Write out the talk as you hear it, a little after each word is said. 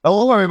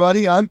Hello,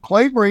 everybody. I'm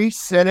Clay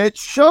Reese, and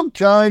it's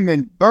showtime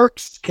in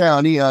Berks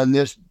County on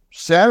this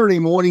Saturday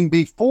morning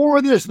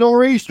before this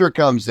nor'easter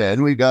comes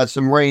in. We've got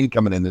some rain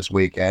coming in this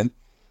weekend,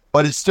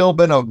 but it's still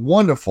been a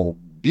wonderful,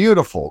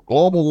 beautiful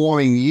global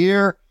warming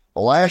year.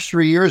 The last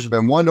 3 years have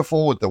been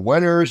wonderful with the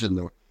winters and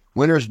the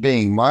winters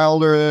being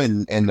milder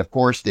and of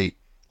course, the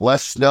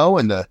less snow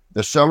and the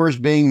summers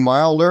being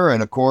milder.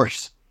 And, of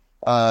course,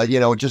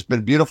 it's just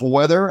been beautiful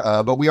weather.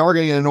 But we are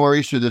going to get a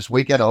nor'easter this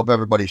weekend. I hope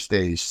everybody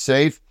stays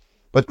safe.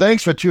 But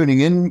thanks for tuning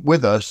in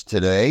with us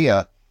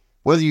today.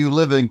 Whether you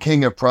live in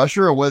King of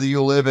Prussia or whether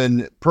you live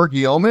in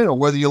Perkiomen or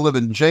whether you live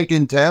in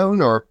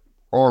Jenkintown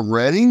or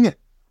Reading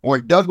or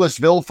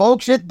Douglasville,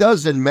 folks, it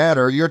doesn't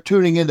matter. You're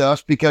tuning into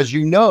us because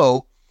you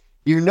know,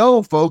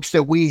 folks,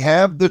 that we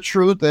have the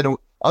truth and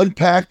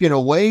unpacked in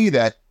a way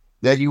that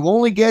you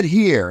only get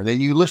here. And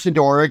then you listen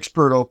to our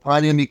expert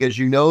opinion because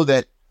you know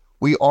that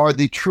we are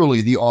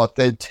truly the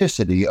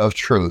authenticity of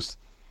truth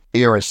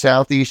here in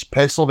Southeast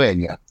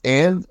Pennsylvania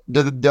and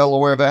the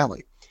Delaware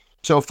Valley.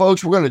 So,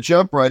 folks, we're going to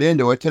jump right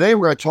into it. Today,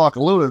 we're going to talk a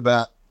little bit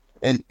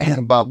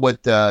about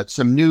what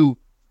some new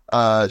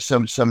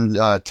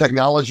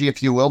technology,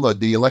 if you will,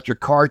 the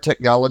electric car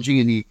technology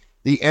and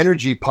the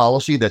energy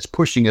policy that's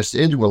pushing us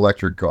into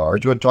electric cars.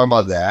 We're going to talk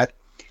about that.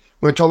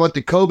 We're going to talk about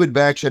the COVID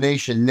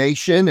vaccination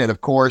nation, and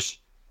of course,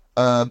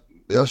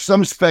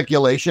 some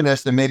speculation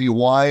as to maybe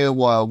why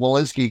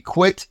Walensky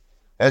quit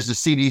as the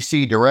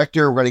CDC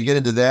director. We're going to get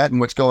into that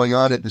and what's going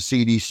on at the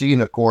CDC,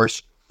 and of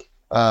course,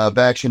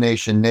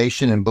 Vaccination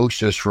Nation and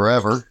Boosters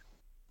Forever.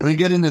 We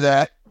get into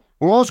that.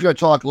 We're also going to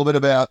talk a little bit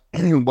about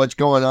what's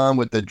going on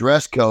with the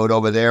dress code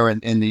over there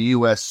in the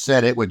U.S.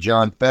 Senate with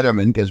John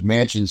Fetterman, because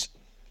Manchin's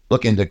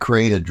looking to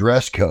create a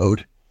dress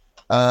code.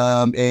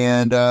 We're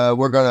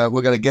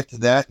gonna get to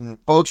that. And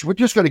folks, we're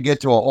just going to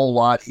get to a whole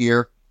lot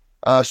here.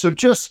 So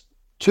just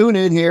tune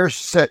in here,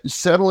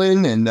 settle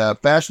in, and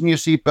fasten your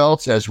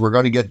seatbelts as we're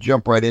going to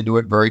jump right into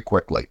it very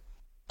quickly.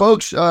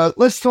 Folks,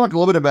 let's talk a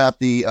little bit about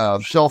the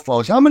cell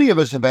phones. How many of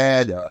us have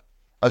had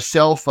a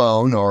cell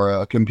phone or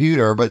a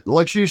computer, but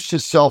let's use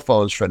just cell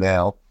phones for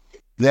now,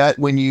 that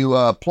when you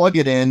plug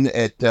it in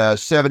at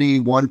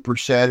 71%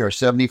 or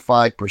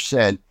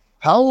 75%,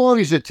 how long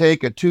does it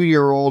take a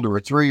 2-year-old or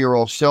a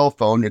 3-year-old cell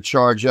phone to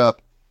charge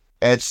up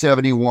at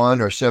 71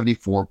 or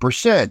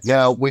 74%?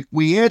 Now,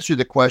 we answer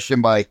the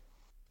question by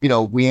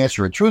we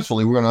answer it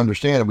truthfully. We're going to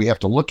understand it. We have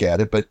to look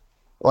at it. But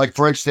like,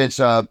 for instance,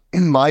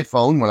 my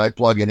phone, when I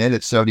plug it in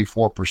at 74%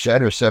 or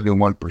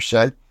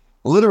 71%,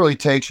 literally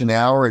takes an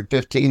hour and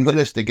 15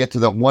 minutes to get to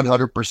the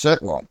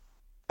 100% line.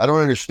 I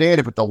don't understand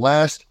it, but the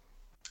last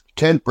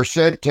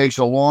 10% takes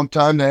a long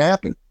time to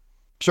happen.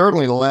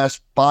 Certainly the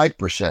last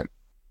 5%.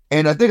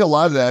 And I think a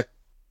lot of that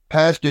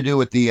has to do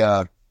with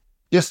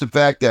just the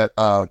fact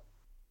that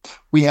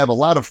we have a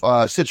lot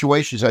of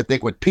situations, I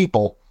think, with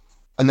people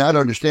and not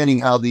understanding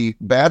how the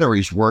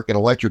batteries work in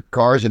electric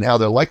cars and how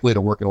they're likely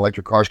to work in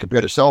electric cars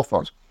compared to cell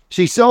phones.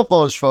 See, cell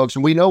phones, folks,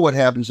 and we know what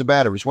happens to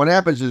batteries. What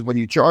happens is when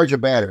you charge a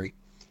battery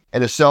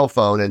and a cell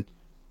phone, and,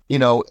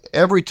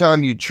 every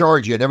time you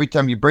charge it, every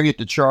time you bring it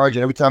to charge,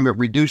 and every time it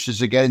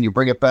reduces again and you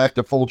bring it back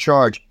to full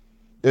charge,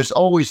 there's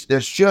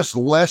just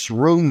less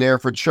room there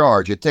for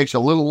charge. It takes a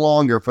little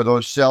longer for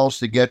those cells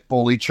to get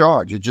fully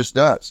charged. It just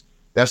does.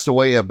 That's the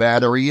way a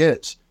battery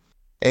is.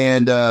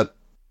 And,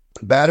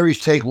 batteries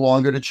take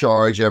longer to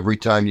charge every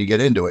time you get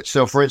into it.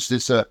 So, for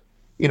instance, a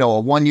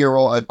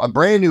 1-year-old, a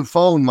brand new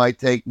phone might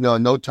take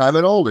no time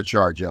at all to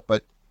charge up.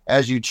 But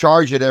as you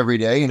charge it every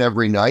day and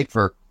every night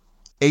for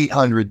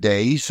 800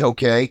 days,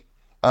 okay,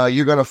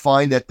 you're going to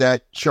find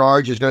that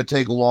charge is going to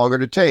take longer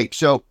to take.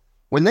 So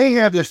when they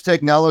have this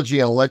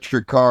technology on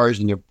electric cars,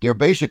 and you're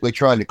basically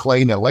trying to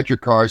claim that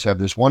electric cars have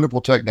this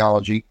wonderful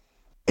technology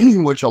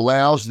which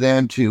allows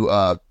them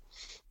to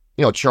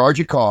charge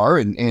a car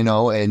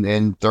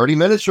in 30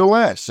 minutes or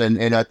less.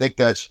 And I think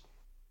that's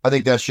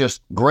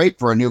just great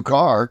for a new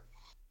car.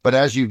 But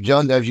as you've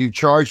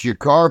charged your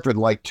car for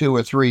like 2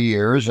 or 3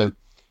 years, and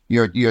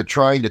you're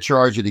trying to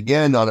charge it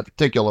again on a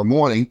particular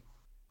morning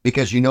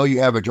because you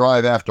have a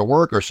drive after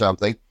work or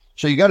something.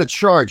 So you got to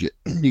charge it.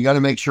 You got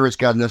to make sure it's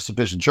got enough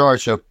sufficient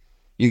charge. So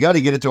you got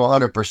to get it to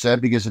 100%,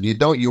 because if you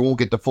don't, you won't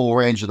get the full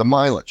range of the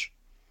mileage.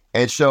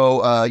 And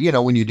so,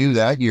 when you do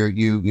that,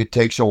 it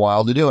takes a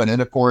while to do it. And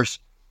of course,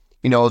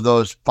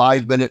 those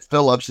 5-minute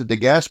fill-ups at the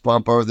gas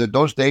pump,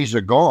 those days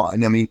are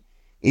gone. I mean,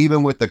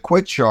 even with the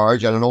quick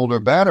charge on an older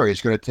battery,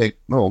 it's going to take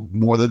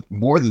more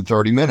than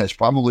 30 minutes,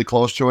 probably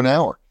close to an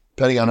hour,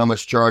 depending on how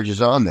much charge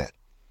is on that.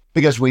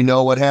 Because we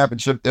know what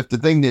happens if the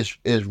thing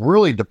is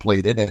really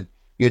depleted and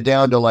you're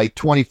down to like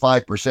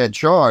 25%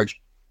 charge,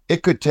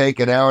 it could take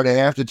an hour and a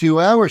half to 2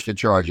 hours to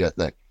charge that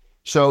thing.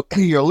 So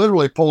you're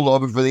literally pulled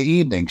over for the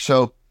evening.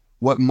 So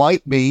what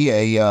might be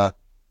a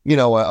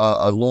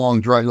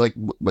long drive, like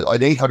an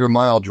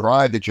 800-mile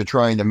drive that you're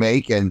trying to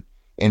make in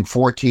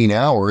 14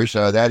 hours,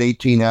 that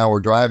 18-hour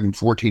drive in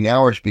 14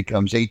 hours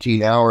becomes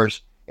 18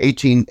 hours,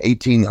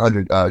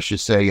 1800, an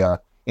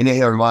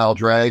 800-mile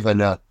drive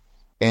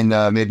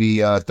in maybe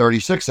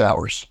 36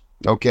 hours,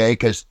 okay?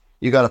 Because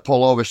you got to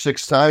pull over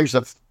 6 times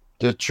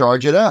to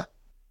charge it up.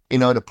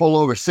 To pull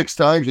over 6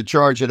 times to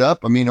charge it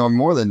up. Or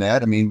more than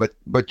that.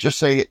 But just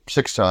say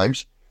 6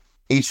 times.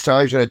 Each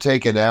time's going to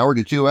take an hour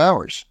to 2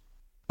 hours.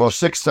 Well,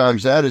 6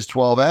 times that is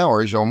 12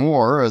 hours or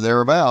more or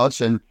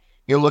thereabouts. And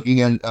you're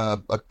looking at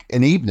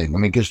an evening.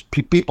 Because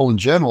people in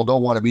general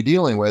don't want to be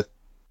dealing with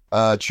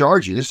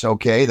charges,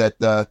 okay,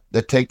 that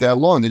take that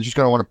long. They're just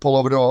going to want to pull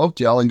over to a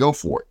hotel and go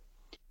for it.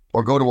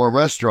 Or go to a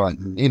restaurant,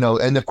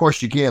 and of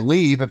course you can't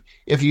leave.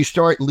 If you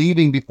start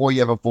leaving before you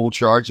have a full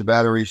charge, the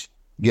batteries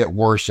get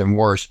worse and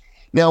worse.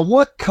 Now,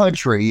 what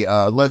country,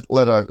 let's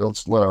let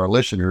our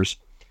listeners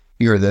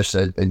hear this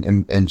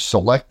and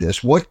select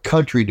this. What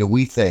country do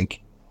we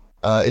think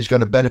is going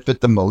to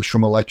benefit the most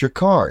from electric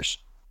cars?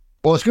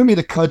 Well, it's going to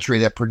be the country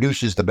that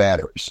produces the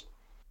batteries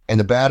and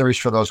the batteries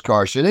for those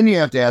cars. So then you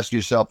have to ask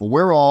yourself, well,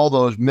 where are all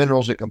those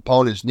minerals and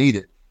components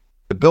needed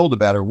to build a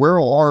battery? Where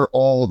are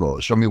all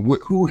those?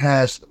 Who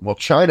has them? Well,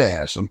 China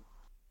has them.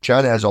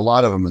 China has a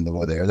lot of them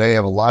over there. They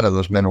have a lot of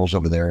those minerals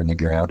over there in the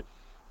ground.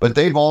 But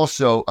they're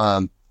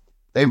the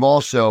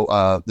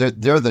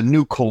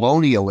new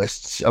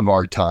colonialists of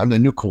our time. The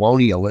new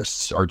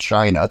colonialists are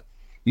China.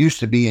 Used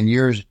to be in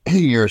years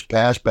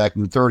past, back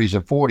in the 30s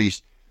and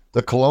 40s,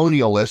 the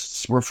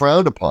colonialists were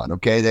frowned upon.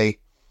 Okay,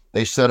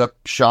 they set up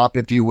shop,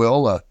 if you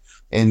will,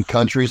 in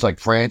countries like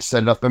France,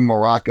 set it up in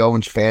Morocco,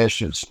 and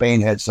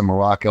Spain had some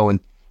Morocco, and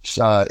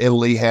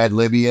Italy had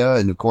Libya,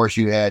 and of course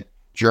you had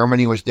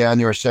Germany was down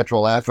there in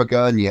Central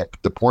Africa, and you had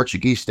the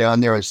Portuguese down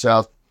there in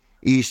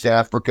Southeast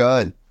Africa,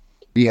 and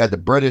you had the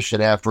British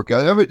in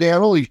Africa. They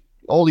had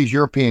all these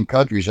European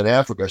countries in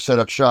Africa set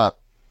up shop,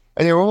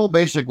 and they were all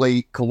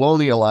basically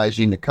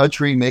colonializing the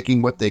country,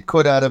 making what they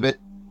could out of it,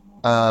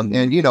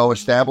 and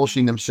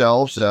establishing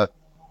themselves,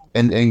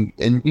 and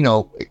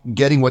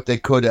getting what they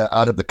could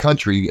out of the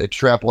country,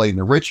 extrapolating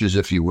the riches,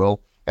 if you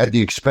will, at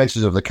the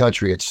expenses of the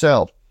country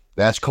itself.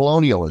 That's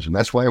colonialism.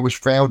 That's why it was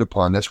frowned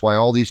upon. That's why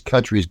all these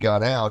countries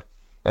got out,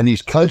 and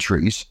these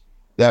countries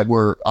that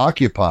were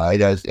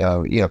occupied as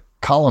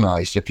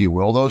colonized, if you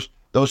will,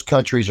 those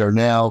countries are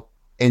now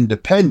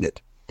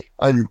independent.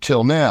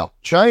 Until now,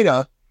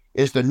 China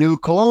is the new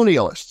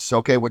colonialists.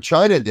 Okay, what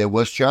China did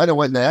was China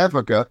went into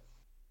Africa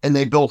and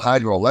they built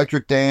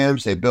hydroelectric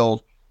dams, they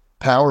built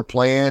power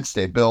plants,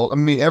 they built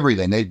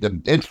everything.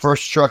 The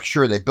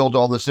infrastructure, they built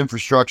all this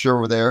infrastructure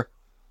over there.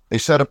 They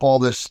set up all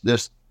this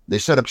they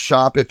set up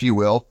shop, if you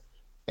will,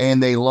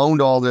 and they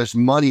loaned all this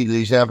money to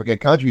these African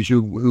countries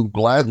who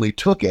gladly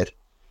took it.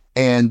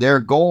 And their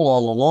goal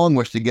all along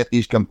was to get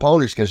these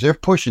components, because they're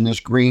pushing this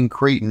green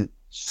Cretan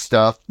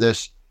stuff,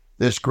 this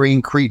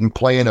green Cretan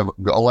plan of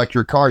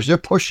electric cars. They're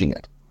pushing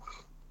it.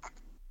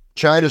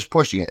 China's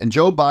pushing it. And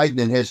Joe Biden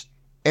and his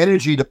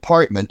energy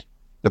Department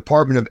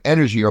of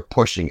Energy are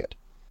pushing it.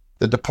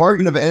 The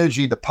Department of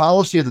Energy, the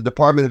policy of the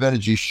Department of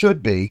Energy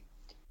should be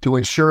to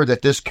ensure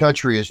that this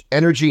country is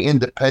energy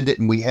independent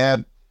and we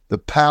have the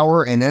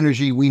power and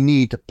energy we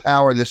need to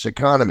power this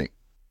economy.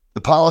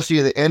 The policy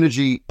of the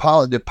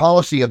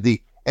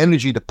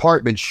Energy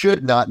Department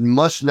should not and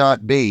must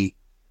not be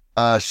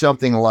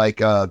something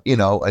like an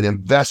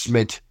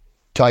investment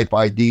type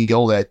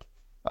ideal that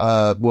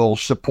will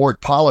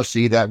support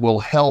policy that will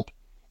help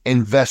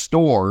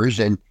investors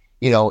and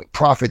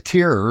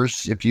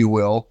profiteers, if you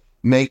will,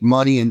 make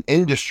money in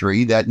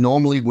industry that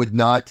normally would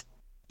not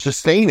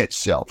sustain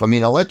itself.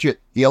 The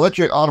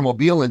electric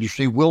automobile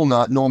industry will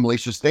not normally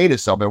sustain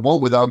itself. It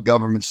won't without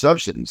government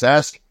subsidies.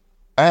 Ask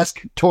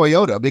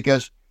Toyota,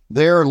 because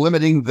they're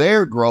limiting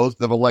their growth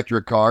of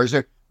electric cars.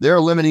 They're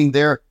limiting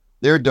their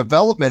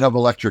development of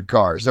electric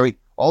cars.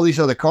 All these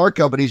other car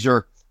companies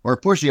are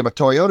pushing it, but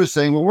Toyota's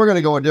saying, well, we're going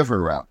to go a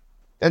different route.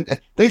 And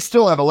they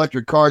still have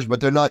electric cars, but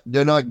they're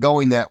not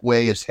going that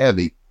way as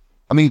heavy.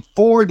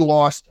 Ford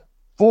lost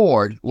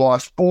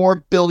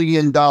 $4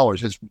 billion.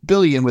 It's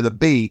billion with a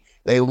B.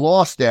 They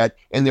lost that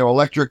in their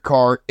electric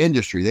car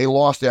industry. They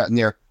lost that on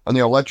their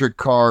electric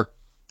car,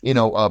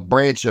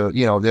 branch of,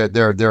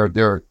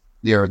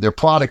 their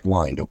product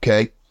line.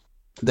 Okay.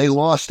 They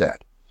lost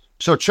that.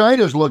 So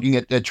China's looking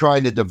at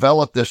trying to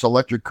develop this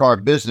electric car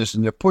business,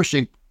 and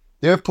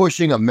they're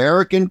pushing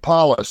American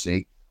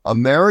policy,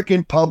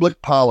 American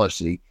public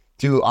policy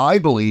to, I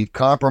believe,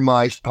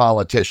 compromised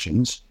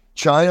politicians.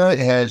 China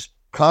has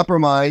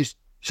compromised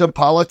some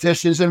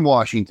politicians in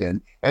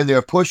Washington, and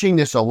they're pushing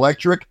this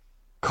electric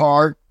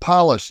car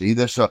policy,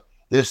 this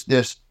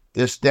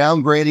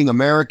downgrading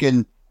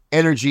American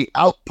energy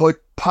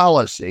output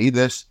policy,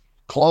 this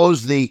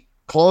close the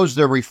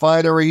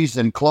refineries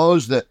and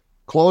close the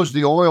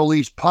oil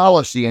lease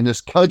policy in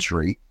this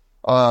country,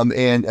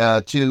 and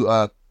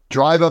to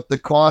drive up the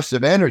cost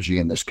of energy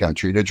in this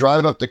country, to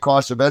drive up the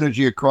cost of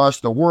energy across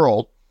the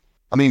world.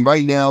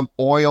 Right now,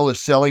 oil is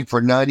selling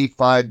for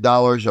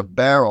 $95 a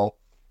barrel,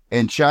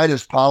 and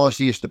China's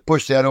policy is to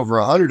push that over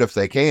 100 if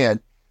they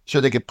can,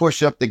 so they can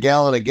push up the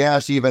gallon of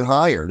gas even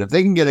higher. And if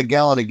they can get a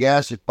gallon of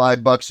gas at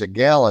 $5 a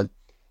gallon,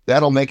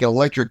 that'll make an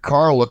electric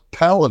car look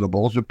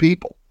palatable to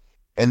people.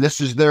 And this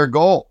is their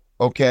goal,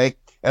 okay?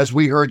 as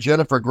we heard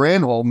Jennifer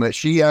Granholm, that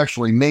she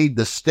actually made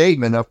the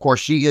statement. Of course,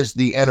 she is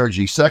the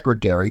energy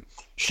secretary.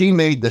 She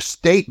made the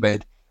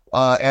statement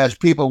as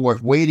people were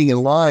waiting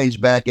in lines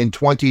back in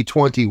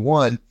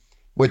 2021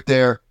 with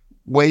their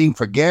waiting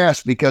for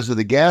gas because of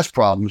the gas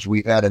problems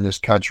we've had in this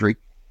country.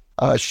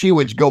 She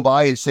would go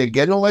by and say,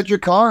 get an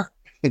electric car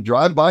and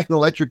drive by an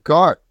electric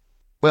car.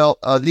 Well,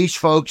 these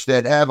folks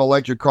that have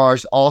electric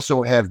cars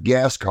also have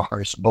gas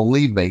cars.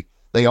 Believe me,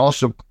 they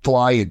also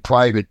fly in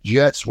private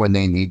jets when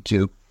they need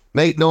to.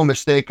 Make no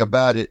mistake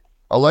about it.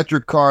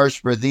 Electric cars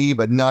for thee,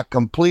 but not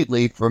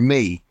completely for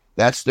me.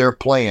 That's their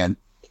plan.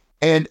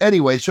 And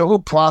anyway, so who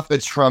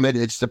profits from it?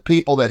 It's the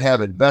people that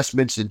have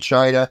investments in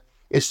China.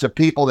 It's the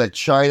people that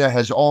China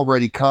has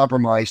already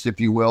compromised, if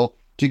you will,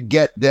 to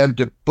get them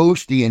to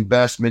boost the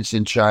investments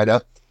in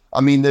China. I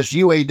mean, this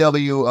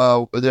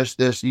UAW,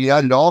 this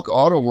United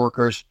Auto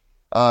Workers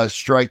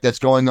strike that's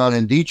going on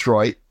in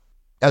Detroit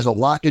has a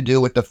lot to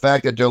do with the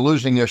fact that they're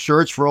losing their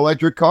shirts for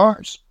electric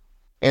cars.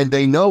 And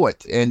they know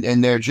it,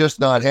 and they're just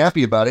not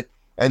happy about it.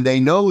 And they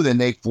know then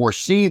they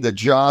foresee the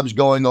jobs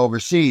going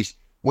overseas.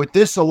 With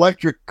this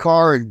electric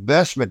car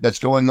investment that's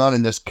going on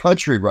in this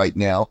country right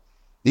now,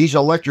 these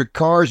electric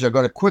cars are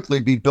going to quickly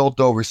be built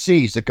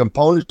overseas, the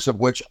components of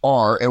which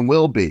are and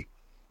will be.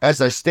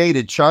 As I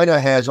stated, China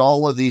has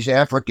all of these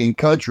African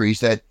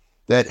countries that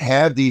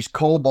have these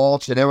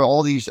cobalts and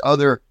all these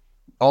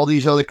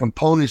other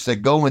components that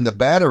go in the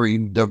battery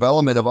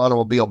development of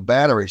automobile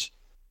batteries.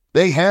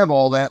 They have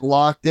all that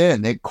locked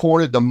in. They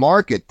cornered the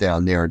market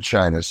down there in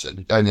China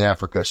and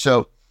Africa.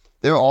 So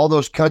all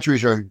those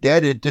countries are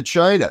indebted to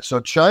China. So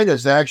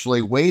China's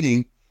actually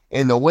waiting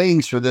in the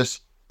wings for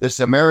this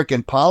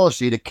American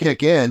policy to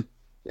kick in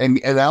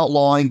and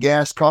outlawing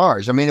gas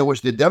cars. I mean, it was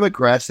the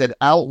Democrats that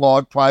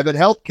outlawed private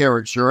health care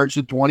insurance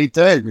in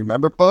 2010.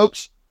 Remember,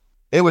 folks?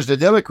 It was the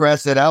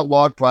Democrats that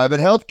outlawed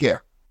private health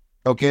care.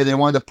 Okay, they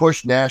wanted to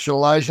push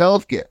nationalized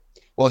health care.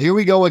 Well, here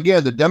we go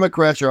again. The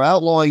Democrats are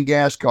outlawing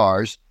gas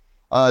cars.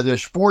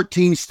 There's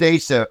 14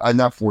 states,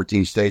 not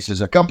 14 states, there's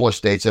a couple of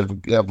states that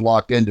have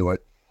locked into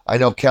it. I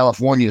know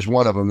California is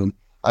one of them, and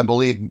I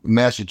believe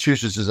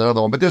Massachusetts is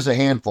another one, but there's a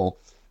handful.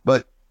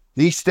 But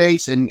these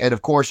states, and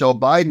of course,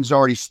 Biden's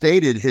already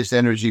stated his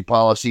energy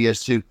policy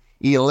is to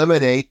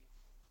eliminate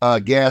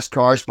gas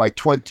cars by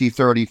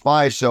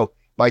 2035. So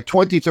by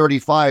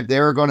 2035,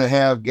 they're going to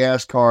have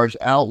gas cars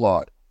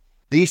outlawed.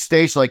 These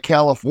states like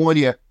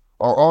California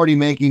are already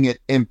making it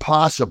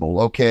impossible,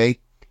 okay,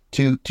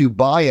 to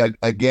buy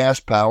a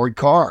gas-powered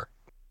car.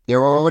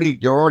 They're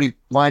already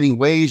finding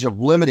ways of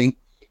limiting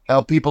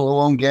how people who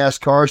own gas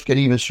cars can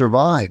even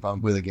survive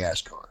with a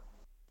gas car.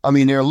 I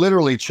mean, they're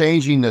literally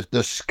changing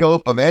the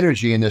scope of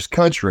energy in this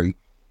country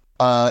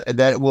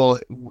that will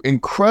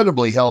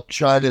incredibly help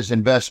China's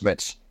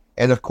investments.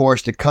 And of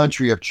course, the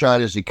country of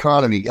China's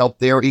economy, help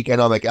their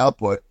economic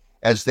output,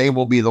 as they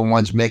will be the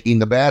ones making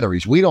the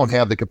batteries. We don't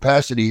have the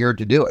capacity here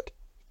to do it.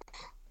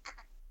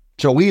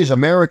 So we as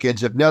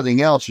Americans, if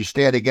nothing else, should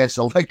stand against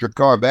electric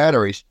car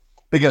batteries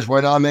because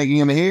we're not making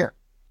them here.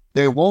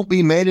 They won't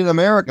be made in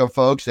America,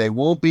 folks. They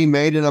won't be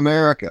made in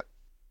America.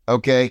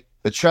 Okay?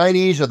 The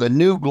Chinese are the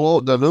new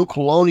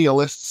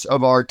colonialists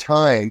of our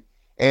time,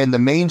 and the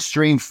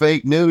mainstream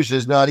fake news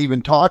is not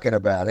even talking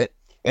about it.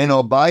 And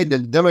Biden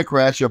and the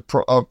Democrats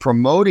are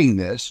promoting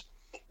this,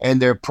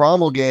 and they're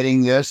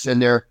promulgating this,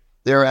 and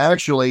they're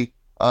actually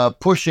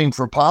pushing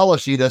for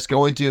policy that's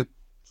going to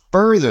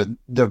further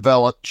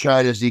develop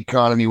China's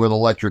economy with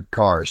electric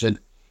cars.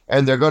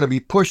 And they're going to be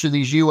pushing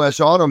these U.S.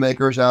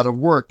 automakers out of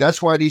work.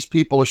 That's why these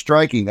people are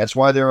striking. That's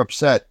why they're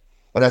upset.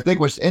 But I think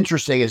what's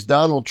interesting is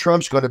Donald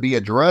Trump's going to be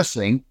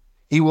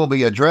he will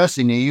be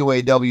addressing the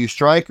UAW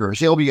strikers.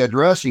 He'll be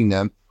addressing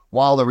them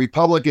while the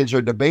Republicans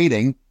are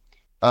debating.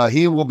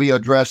 He will be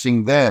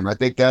addressing them. I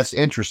think that's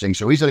interesting.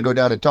 So he's going to go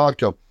down and talk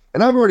to them.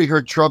 And I've already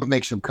heard Trump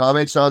make some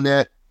comments on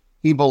that.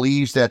 He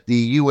believes that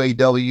the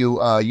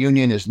UAW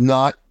union is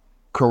not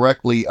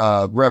correctly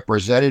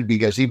represented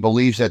because he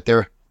believes that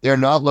they're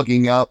not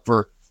looking out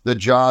for the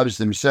jobs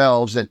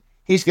themselves. And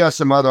he's got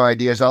some other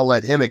ideas. I'll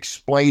let him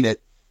explain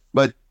it.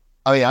 But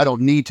I mean, I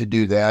don't need to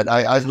do that.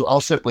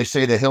 I'll simply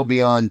say that he'll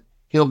be on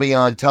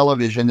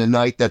television the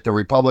night that the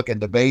Republican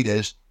debate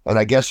is, and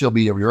I guess he'll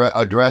be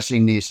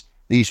addressing these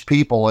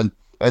people and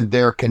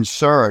their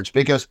concerns,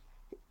 because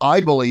I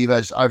believe,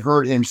 as I've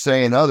heard him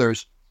say and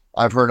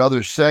I've heard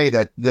others say,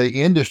 that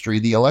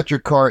the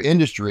electric car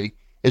industry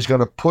is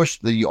going to push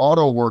the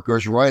auto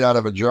workers right out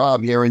of a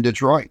job here in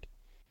Detroit,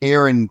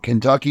 here in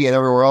Kentucky, and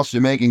everywhere else they're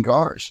making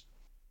cars.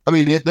 I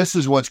mean, this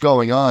is what's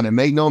going on, and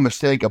make no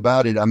mistake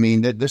about it. I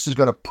mean, this is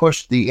going to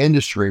push the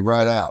industry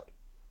right out.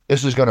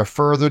 This is going to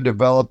further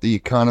develop the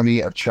economy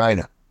of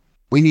China.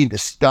 We need to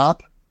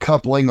stop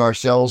coupling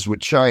ourselves with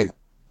China.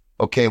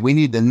 Okay, we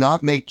need to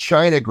not make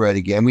China great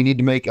again. We need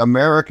to make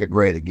America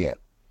great again.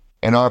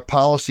 And our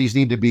policies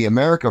need to be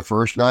America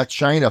first, not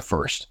China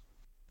first.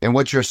 And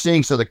what you're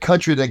seeing, so the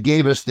country that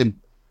gave us the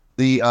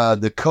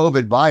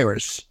COVID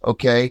virus,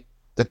 okay,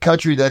 the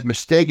country that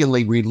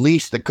mistakenly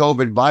released the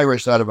COVID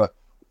virus out of a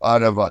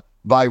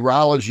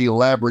virology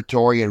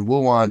laboratory in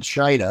Wuhan,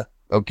 China,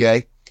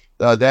 Okay,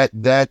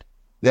 that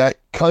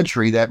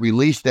country that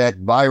released that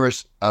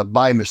virus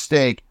by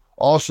mistake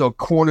also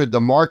cornered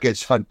the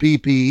markets on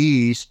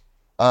PPEs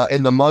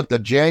in the month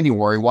of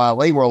January, while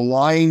they were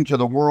lying to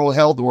the World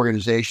Health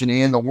Organization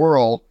and the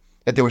world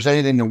that there was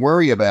anything to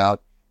worry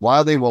about.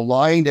 While they were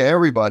lying to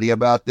everybody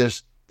about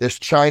this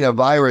China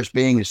virus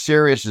being as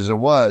serious as it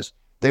was,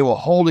 they were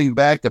holding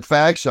back the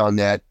facts on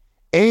that,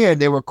 and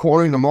they were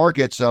cornering the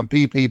markets on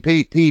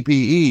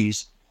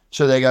PPEs.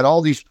 So they got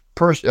all these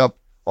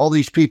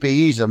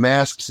PPEs, the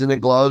masks and the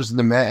gloves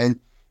and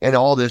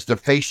all this, the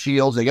face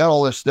shields. They got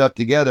all this stuff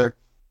together.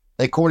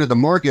 They cornered the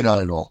market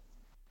on it all,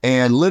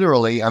 and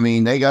literally, I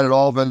mean, they got it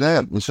all for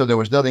them. And so there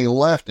was nothing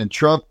left. And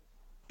Trump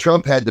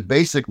had to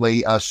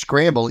basically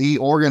scramble. He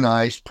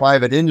organized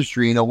private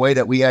industry in a way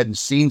that we hadn't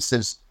seen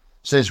since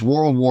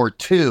World War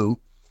II.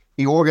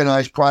 He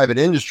organized private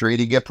industry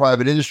to get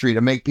private industry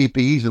to make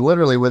PPEs. And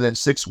literally within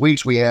 6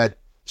 weeks, we had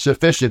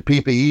sufficient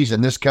PPEs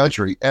in this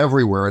country,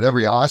 everywhere, at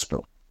every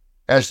hospital,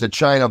 as the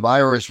China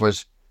virus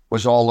was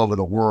all over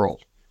the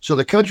world. So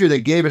the country that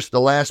gave us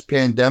the last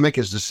pandemic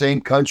is the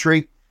same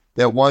country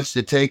that wants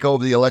to take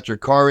over the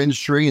electric car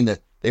industry, and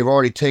that they've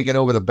already taken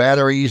over the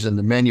batteries and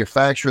the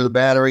manufacture of the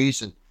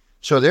batteries. And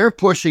so they're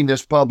pushing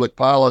this public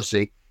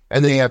policy,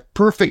 and they have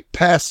perfect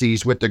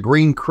patsies with the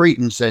green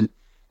cretins and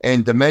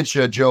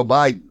dementia Joe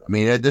Biden. I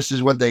mean, this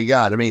is what they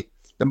got. I mean,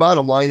 the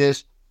bottom line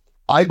is,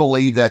 I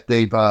believe that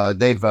they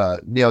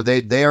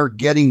are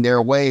getting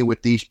their way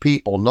with these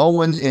people. No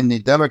one in the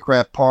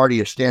Democrat Party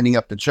is standing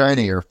up to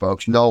China here,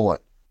 folks. No one.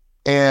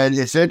 And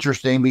it's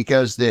interesting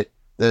because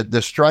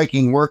the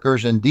striking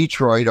workers in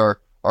Detroit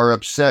are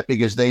upset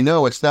because they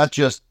know it's not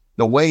just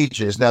the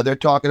wages. Now they're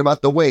talking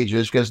about the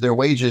wages because their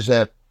wages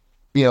have,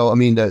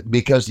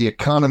 because the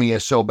economy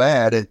is so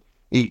bad and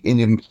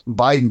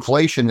Biden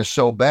inflation is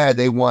so bad,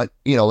 they want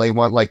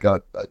like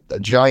a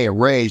giant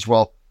raise.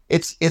 Well,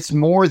 it's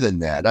more than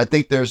that. I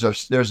think there's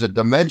a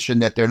dimension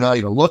that they're not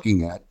even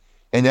looking at,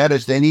 and that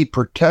is they need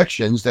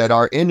protections that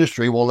our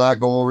industry will not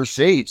go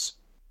overseas.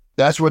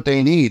 That's what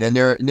they need, and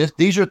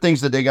these are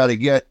things that they got to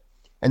get.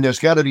 And there's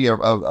got to be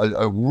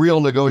a real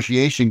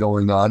negotiation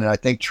going on, and I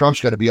think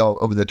Trump's going to be all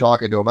over the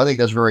talking to him. I think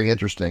that's very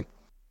interesting.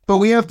 But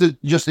we have to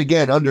just,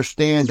 again,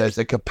 understand as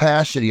the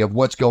capacity of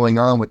what's going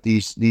on with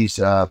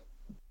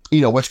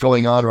what's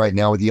going on right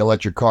now with the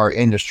electric car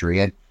industry,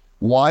 and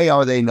why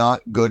are they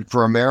not good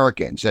for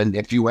Americans? And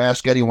if you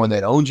ask anyone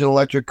that owns an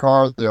electric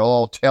car, they'll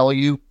all tell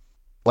you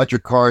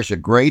electric cars are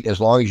great as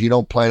long as you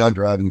don't plan on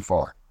driving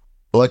far.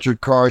 Electric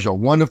cars are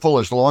wonderful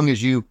as long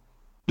as you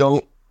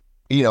don't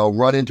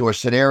run into a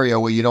scenario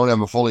where you don't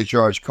have a fully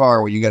charged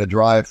car where you got to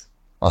drive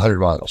 100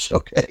 miles,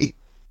 okay?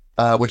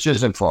 Which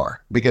isn't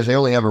far because they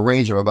only have a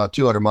range of about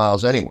 200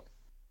 miles anyway.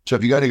 So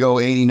if you got to go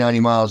 80, 90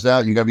 miles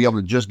out, you got to be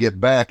able to just get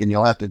back, and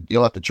you'll have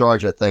to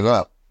charge that thing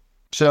up.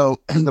 So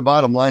the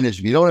bottom line is,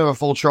 if you don't have a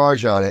full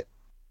charge on it,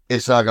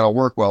 it's not going to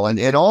work well.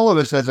 And all of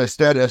us, as I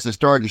said, as it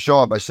started to show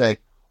up, I say,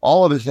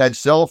 all of us had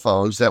cell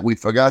phones that we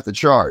forgot to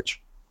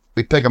charge.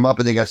 We pick them up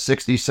and they got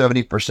 60,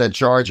 70%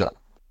 charge on them.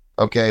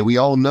 Okay, we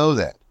all know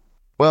that.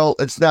 Well,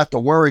 it's not to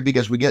worry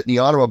because we get in the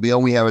automobile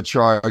and we have a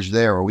charge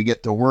there, or we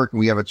get to work and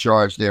we have a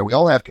charge there. We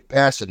all have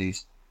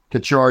capacities to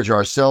charge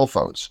our cell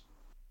phones.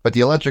 But the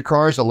electric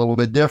car is a little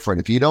bit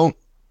different. If you don't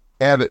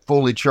have it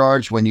fully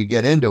charged when you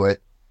get into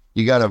it,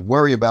 you got to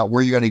worry about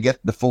where you're going to get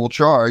the full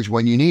charge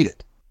when you need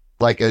it.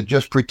 Like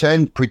just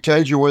pretend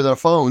you're with a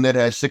phone that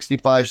has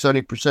 65,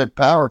 70%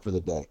 power for the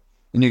day,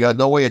 and you got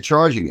no way of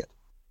charging it.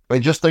 I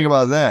mean, just think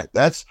about that.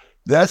 That's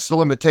the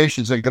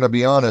limitations that are going to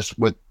be on us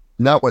with,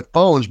 not with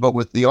phones, but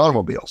with the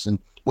automobiles. And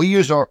we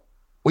use our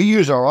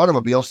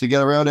automobiles to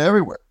get around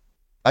everywhere.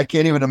 I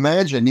can't even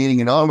imagine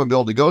needing an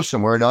automobile to go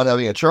somewhere, not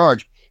having a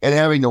charge, and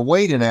having to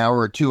wait an hour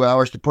or 2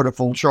 hours to put a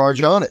full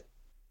charge on it.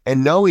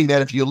 And knowing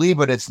that if you leave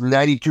it, it's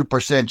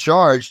 92%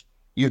 charged,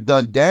 you've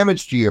done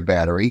damage to your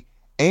battery,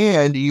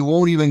 and you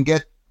won't even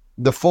get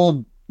the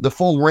full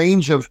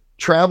range of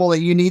travel that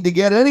you need to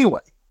get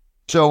anyway.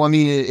 So, I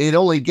mean, it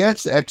only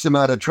gets X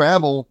amount of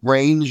travel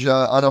range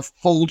on a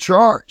full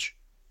charge.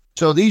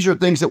 So these are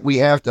things that we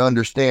have to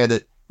understand,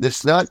 that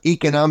it's not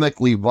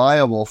economically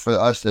viable for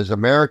us as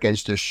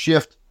Americans to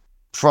shift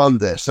from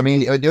this. I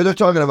mean, they're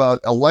talking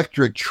about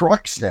electric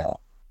trucks now.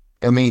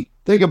 I mean,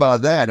 think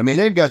about that. I mean,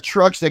 they've got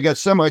trucks, they got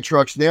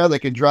semi-trucks now that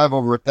can drive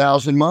over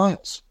 1,000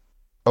 miles.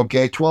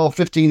 Okay, 12,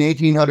 15,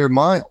 1,800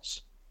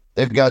 miles.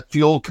 They've got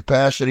fuel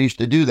capacities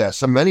to do that.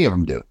 So many of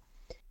them do.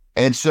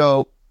 And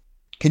so,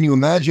 can you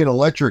imagine an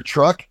electric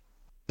truck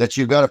that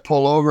you've got to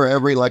pull over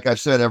every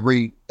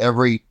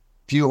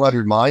few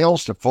hundred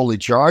miles to fully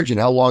charge, and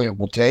how long it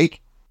will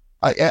take?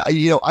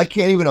 I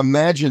can't even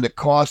imagine the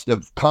cost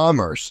of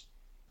commerce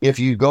if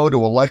you go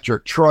to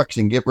electric trucks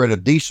and get rid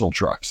of diesel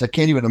trucks. I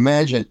can't even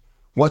imagine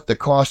what the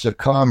cost of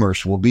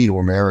commerce will be to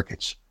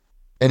Americans.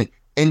 And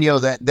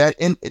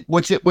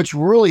what's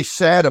really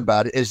sad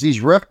about it is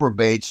these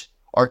reprobates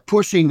are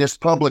pushing this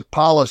public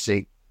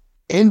policy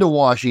into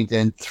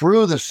Washington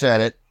through the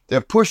Senate. They're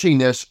pushing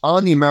this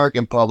on the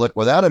American public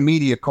without a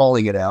media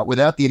calling it out,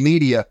 without the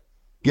media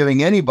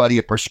giving anybody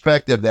a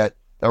perspective that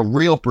a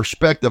real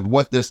perspective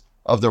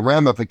of the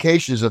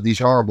ramifications of these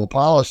horrible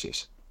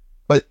policies.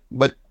 But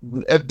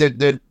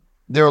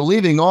they're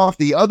leaving off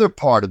the other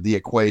part of the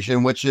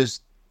equation, which is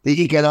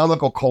the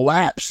economical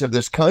collapse of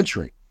this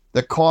country,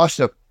 the cost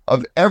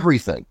of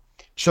everything.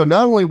 So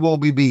not only will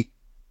we be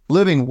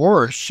living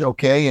worse,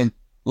 okay, and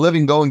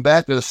going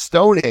back to the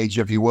Stone Age,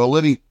 if you will,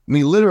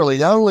 literally,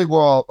 not only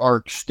will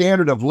our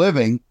standard of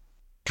living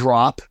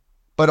drop,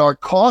 but our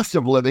cost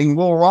of living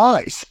will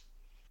rise.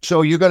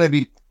 So you're going to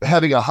be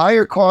having a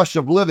higher cost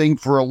of living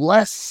for a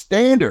less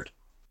standard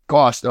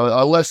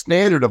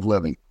of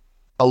living,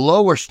 a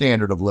lower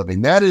standard of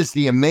living. That is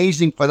the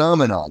amazing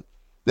phenomenon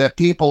that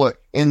people are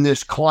in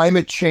this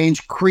climate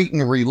change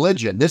cretin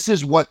religion. This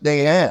is what they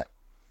have.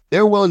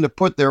 They're willing to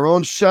put their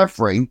own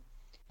suffering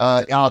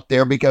out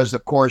there because,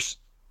 of course,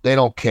 they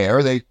don't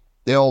care.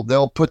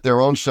 They'll put their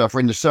own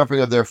suffering, the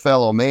suffering of their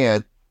fellow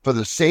man, for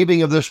the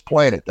saving of this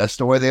planet. That's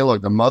the way they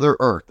look, the Mother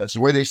Earth. That's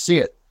the way they see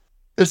it.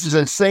 This is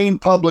insane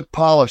public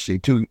policy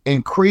to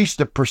increase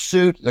the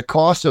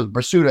cost of the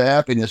pursuit of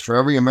happiness for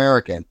every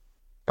American,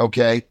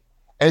 okay?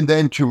 And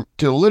then to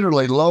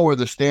literally lower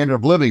the standard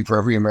of living for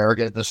every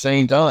American at the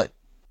same time.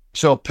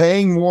 So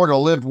paying more to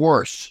live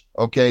worse,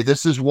 okay?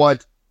 This is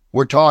what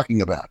we're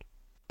talking about.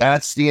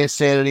 That's the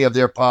insanity of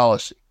their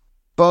policy.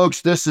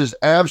 Folks, this is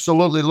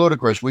absolutely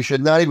ludicrous. We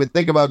should not even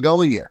think about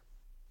going here.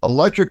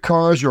 Electric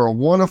cars are a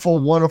wonderful,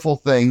 wonderful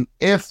thing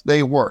if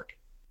they work.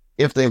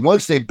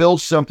 Once they build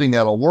something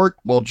that'll work,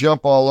 we'll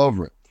jump all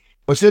over it.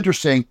 What's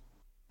interesting,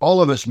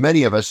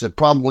 many of us have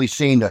probably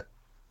seen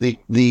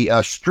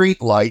the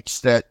street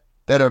lights that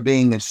are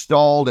being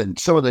installed, and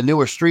some of the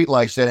newer street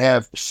lights that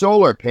have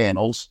solar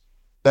panels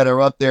that are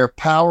up there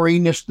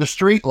powering the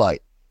street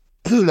light.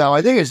 Now,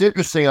 I think it's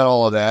interesting on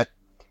all of that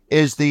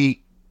is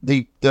the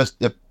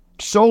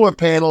solar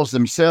panels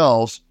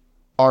themselves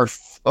are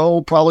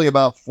probably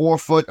about 4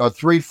 foot or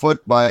 3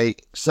 foot by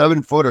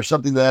 7 foot or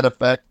something to that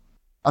effect.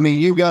 I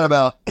mean, you've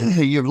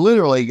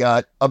literally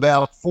got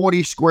about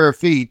 40 square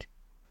feet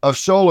of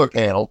solar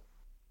panel,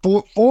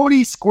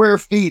 40 square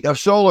feet of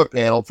solar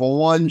panel for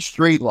one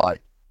street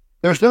light.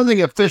 There's nothing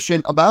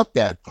efficient about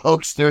that,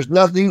 folks. There's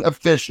nothing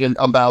efficient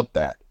about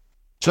that.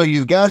 So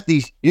you've got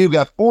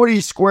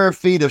 40 square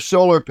feet of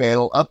solar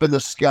panel up in the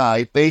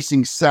sky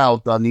facing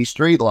south on these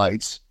street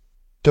lights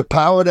to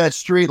power that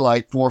street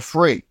light for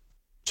free.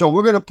 So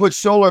we're going to put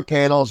solar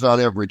panels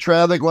on every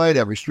traffic light,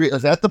 every street.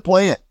 Is that the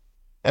plan?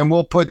 And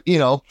we'll put,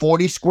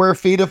 40 square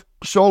feet of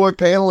solar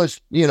panels,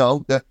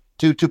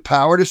 to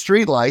power the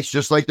street lights,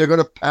 just like they're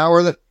going to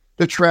power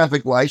the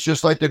traffic lights,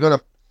 just like they're going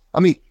to. I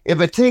mean, if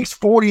it takes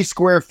 40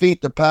 square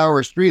feet to power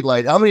a street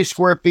light, how many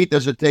square feet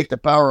does it take to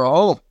power a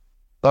home?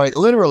 All right,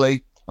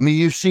 literally, I mean,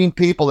 you've seen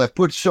people that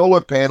put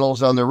solar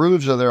panels on the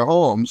roofs of their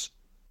homes,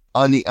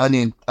 on the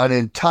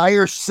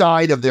entire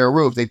side of their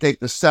roof. They take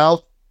the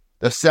south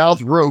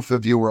roof,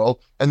 if you will,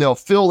 and they'll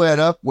fill that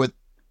up with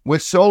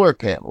solar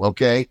panel,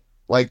 okay?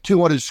 Like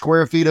 200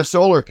 square feet of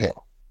solar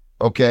panel,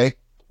 okay?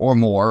 Or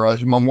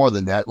more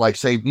than that, like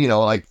say,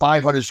 like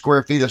 500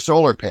 square feet of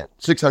solar panel,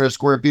 600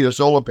 square feet of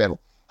solar panel.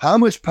 How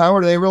much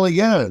power do they really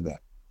get out of that?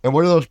 And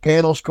what do those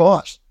panels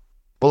cost?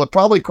 Well, it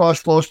probably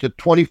costs close to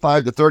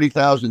 $25,000 to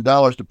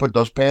 $30,000 to put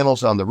those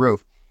panels on the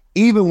roof,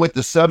 even with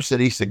the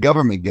subsidies the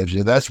government gives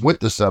you. That's with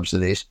the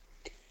subsidies.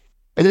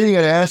 And then you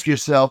got to ask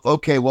yourself,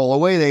 okay, well, the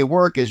way they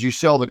work is you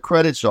sell the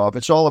credits off.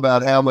 It's all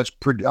about how much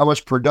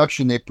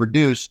production they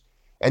produce,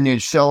 and you're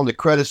selling the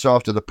credits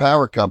off to the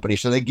power company.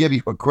 So they give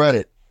you a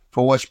credit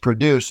for what's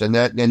produced, and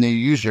then you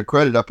use your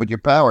credit up with your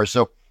power.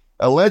 So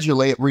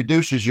allegedly, it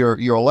reduces your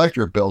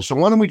electric bill. So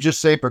why don't we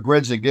just say, for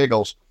grins and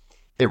giggles,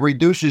 it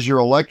reduces your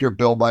electric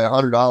bill by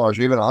 $100 or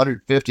even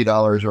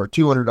 $150 or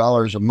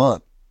 $200 a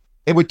month.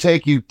 It would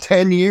take you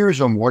 10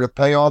 years or more to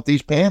pay off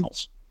these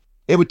panels.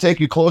 It would take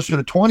you closer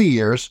to 20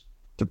 years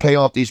to pay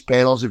off these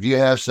panels if you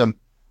have some,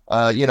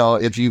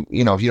 if you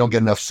don't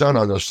get enough sun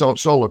on those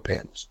solar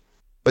panels.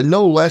 But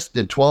no less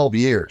than 12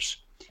 years.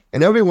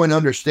 And everyone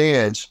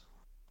understands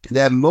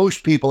that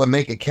most people that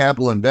make a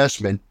capital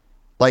investment,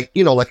 like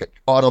an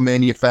auto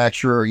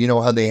manufacturer,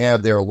 how they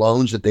have their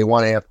loans that they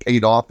want to have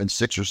paid off in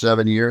 6 or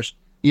 7 years.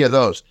 Yeah,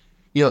 those.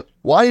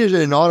 Why is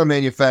it an auto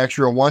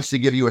manufacturer wants to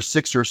give you a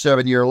 6 or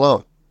 7 year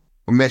loan?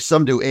 Or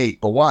some do 8,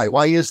 but why?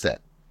 Why is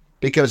that?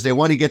 Because they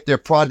want to get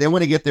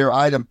their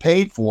item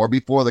paid for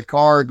before the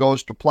car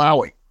goes to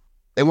plowing.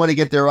 They want to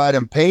get their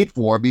item paid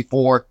for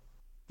before,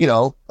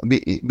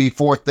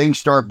 before things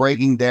start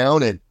breaking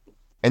down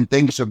and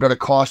things are going to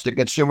cost the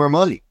consumer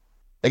money.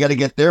 They got to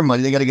get their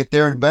money. They got to get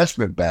their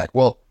investment back.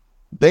 Well,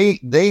 they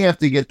have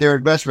to get their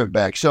investment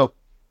back. So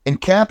in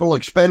capital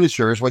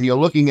expenditures, when you're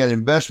looking at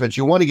investments,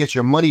 you want to get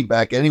your money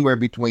back anywhere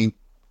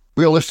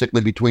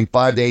realistically between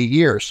 5 to 8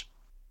 years.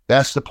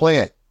 That's the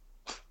plan.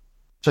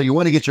 So you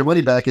want to get your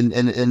money back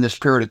in this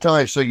period of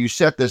time. So you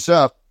set this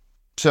up.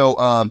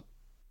 So,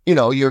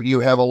 you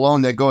have a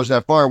loan that goes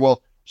that far.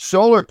 Well,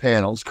 solar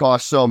panels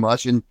cost so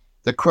much, and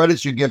the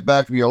credits you get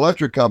back from your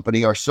electric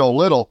company are so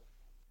little,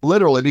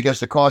 literally because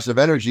the cost of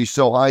energy is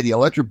so high, the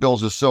electric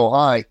bills are so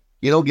high,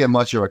 you don't get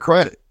much of a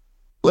credit.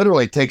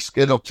 Literally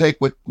it'll take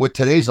with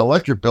today's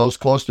electric bills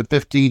close to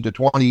 15 to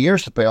 20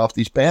 years to pay off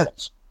these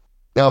panels.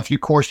 Now, if you,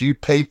 of course, you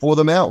pay for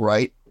them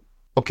outright,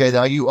 okay,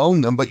 now you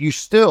own them, but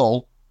it's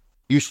going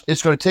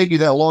to take you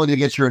that long to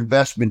get your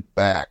investment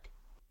back.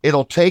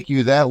 It'll take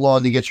you that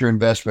long to get your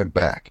investment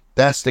back.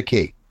 That's the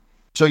key.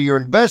 So your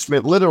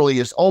investment literally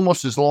is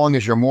almost as long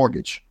as your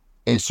mortgage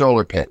in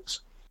solar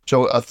panels.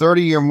 So a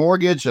 30-year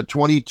mortgage, a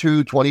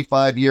 22,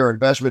 25-year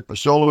investment for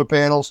solar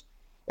panels,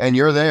 and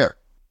you're there.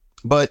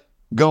 But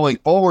going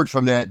forward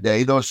from that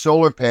day, those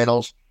solar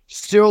panels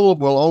still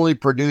will only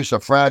produce a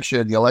fraction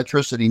of the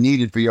electricity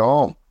needed for your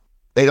home.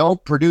 They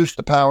don't produce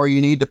the power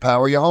you need to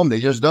power your home. They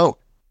just don't.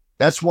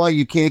 That's why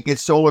you can't get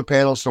solar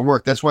panels to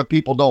work. That's why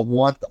people don't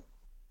want them.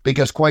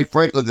 Because quite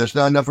frankly, there's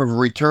not enough of a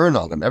return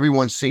on them.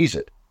 Everyone sees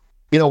it.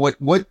 You know,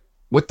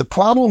 what the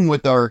problem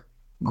with the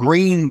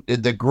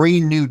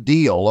Green New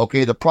Deal,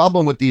 okay, the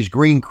problem with these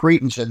green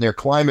cretins and their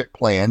climate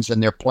plans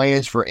and their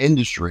plans for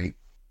industry,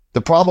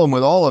 the problem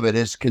with all of it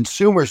is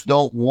consumers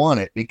don't want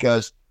it,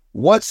 because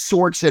what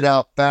sorts it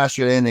out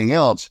faster than anything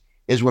else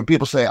is when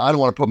people say, I don't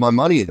want to put my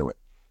money into it.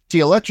 See,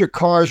 electric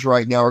cars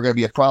right now are going to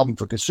be a problem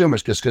for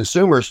consumers, because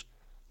consumers,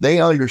 they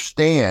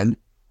understand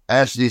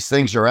as these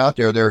things are out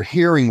there, they're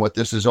hearing what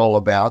this is all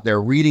about.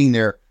 They're reading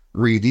their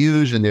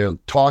reviews and they're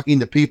talking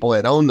to people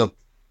that own them.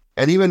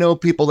 And even though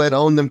people that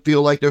own them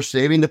feel like they're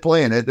saving the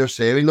planet, they're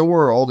saving the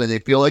world, and they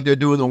feel like they're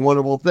doing a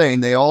wonderful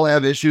thing, they all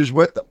have issues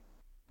with them.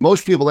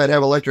 Most people that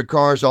have electric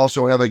cars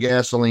also have a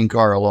gasoline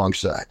car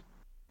alongside.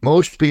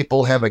 Most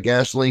people have a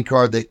gasoline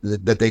car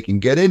that they can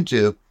get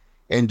into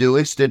and do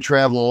instant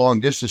travel or long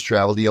distance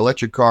travel. The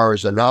electric car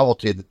is a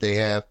novelty that they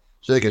have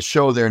so they can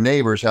show their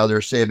neighbors how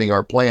they're saving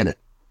our planet.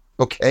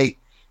 Okay?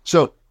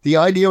 So the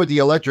idea with the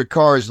electric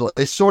car is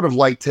it's sort of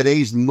like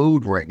today's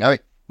mood ring. I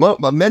mean,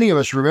 many of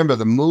us remember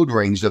the mood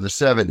rings of the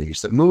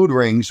 70s. The mood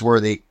rings were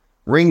the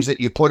rings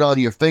that you put on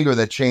your finger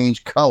that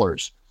changed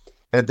colors.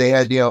 And they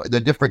had,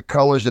 the different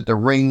colors that the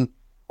ring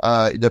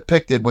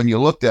depicted, when you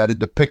looked at it,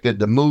 depicted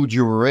the mood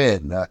you were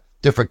in.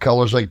 Different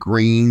colors like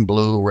green,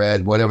 blue,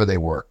 red, whatever they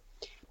were.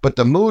 But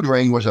the mood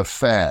ring was a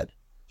fad,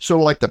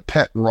 sort of like the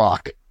pet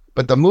rock.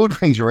 But the mood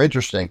rings were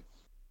interesting,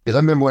 because I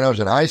remember when I was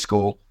in high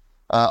school,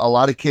 a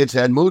lot of kids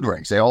had mood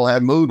rings. They all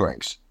had mood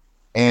rings.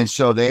 And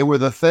so they were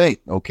the thing,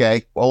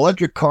 okay? Well,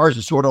 electric cars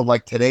are sort of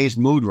like today's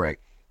mood ring.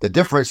 The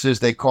difference is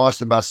they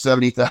cost about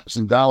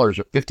 $70,000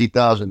 or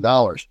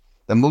 $50,000.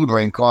 The mood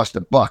ring cost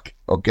 $1,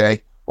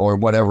 okay? Or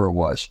whatever it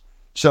was.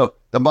 So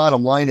the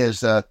bottom line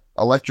is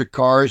electric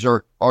cars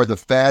are the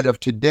fad of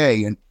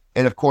today.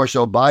 And of course,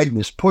 Joe Biden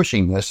is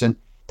pushing this. And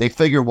they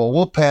figure, well,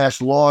 we'll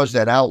pass laws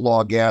that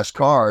outlaw gas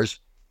cars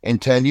in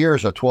 10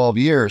 years or 12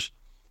 years.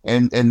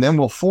 And then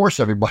we'll force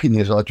everybody in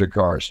these electric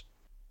cars.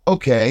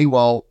 Okay,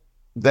 well,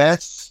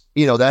 that's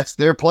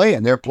their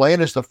plan. Their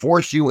plan is to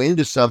force you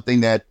into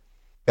something that,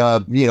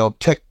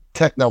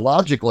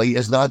 technologically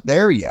is not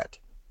there yet.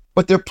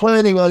 But they're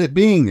planning on it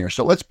being there.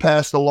 So let's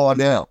pass the law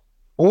now.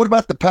 Well, what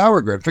about the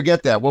power grid?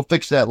 Forget that. We'll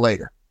fix that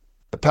later.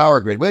 The power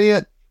grid.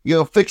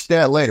 Well, fix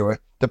that later.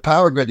 The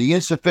power grid, the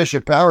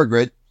insufficient power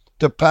grid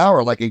to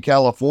power, like in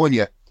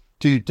California,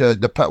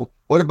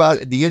 what about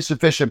the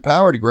insufficient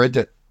power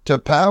grid to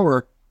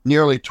power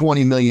nearly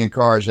 20 million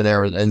cars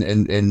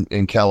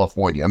in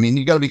California? I mean,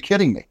 you got to be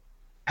kidding me.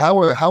 How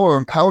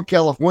are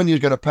Californians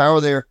going to power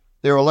their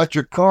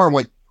electric car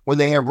when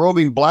they have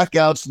roving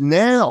blackouts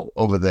now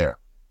over there?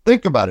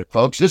 Think about it,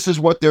 folks. This is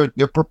what they're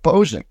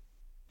proposing.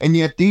 And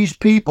yet these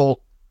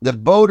people, the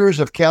voters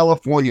of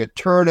California,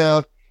 turn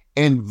out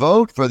and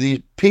vote for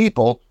these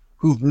people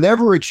who've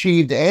never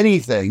achieved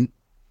anything,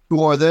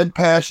 who are then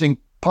passing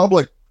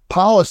public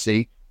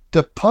policy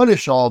to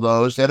punish all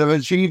those that have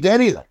achieved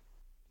anything.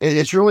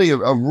 It's really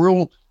a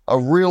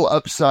real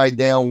upside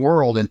down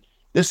world. And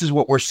this is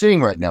what we're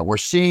seeing right now. We're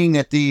seeing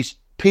that these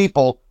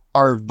people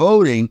are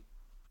voting.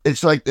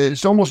 It's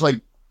almost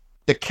like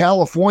the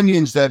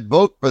Californians that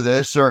vote for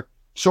this are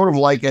sort of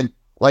like in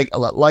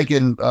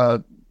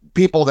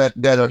people that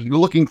are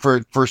looking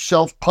for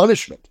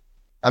self-punishment.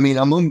 I mean,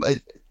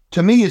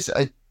 to me,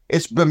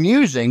 it's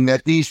bemusing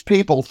that these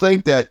people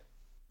think that,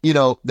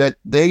 that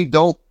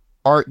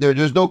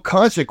there's no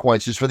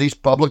consequences for these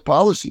public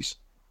policies.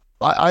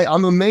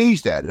 I'm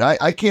amazed at it.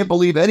 I can't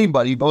believe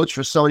anybody votes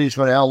for somebody who's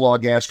going to outlaw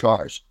gas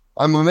cars.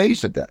 I'm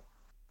amazed at that.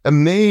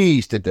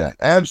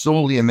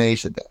 Absolutely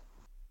amazed at that.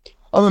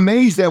 I'm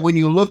amazed that when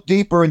you look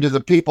deeper into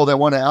the people that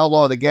want to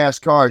outlaw the gas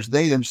cars,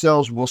 they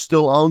themselves will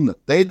still own them.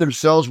 They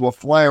themselves will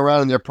fly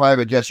around in their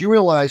private jets. You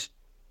realize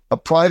a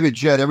private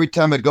jet, every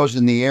time it goes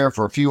in the air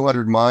for a few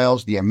hundred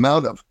miles, the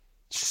amount of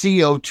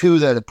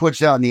CO2 that it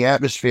puts out in the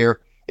atmosphere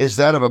is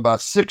that of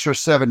about 6 or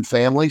 7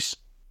 families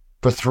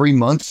for 3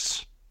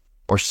 months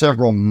or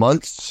several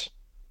months.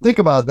 Think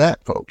about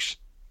that, folks.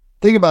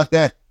 Think about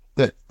that,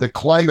 the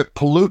climate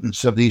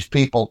pollutants of these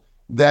people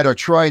that are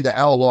trying to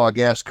outlaw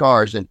gas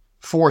cars and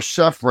force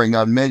suffering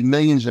on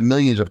millions and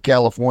millions of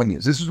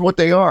Californians. This is what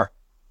they are.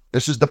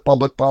 This is the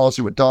public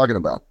policy we're talking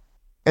about.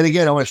 And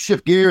again, I want to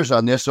shift gears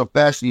on this, so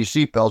fasten your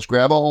seatbelts,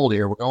 grab a hold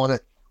here. We're going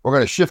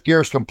to shift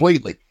gears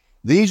completely.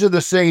 these are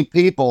the same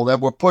people that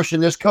were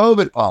pushing this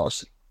COVID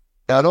policy.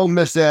 Now, don't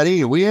miss that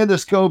either. We had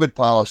this COVID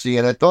policy,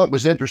 and I thought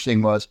was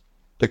interesting was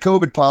the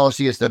COVID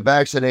policy is the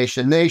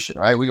vaccination nation,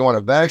 right? We want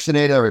to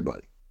vaccinate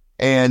everybody.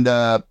 And,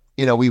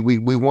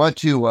 we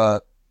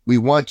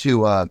want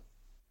to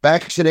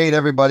vaccinate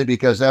everybody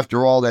because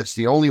after all, that's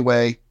the only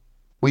way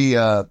we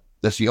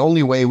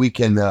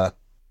can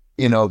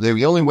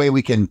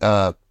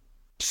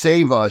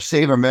save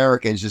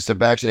Americans is to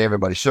vaccinate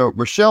everybody. So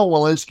Rochelle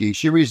Walensky,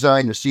 she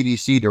resigned the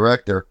CDC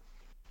director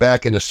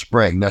back in the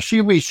spring. Now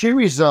she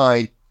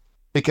resigned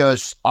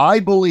because I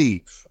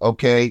believe,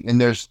 okay,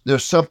 and there's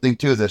something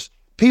to this.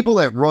 People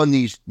that run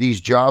these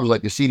jobs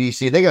like the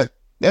CDC,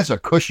 that's a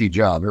cushy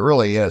job. It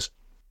really is.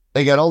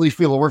 They got all these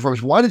people working for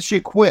us. Why did she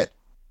quit?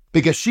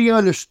 Because she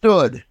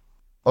understood,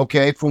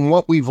 okay, from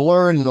what we've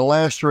learned in the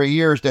last 3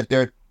 years that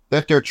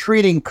they're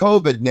treating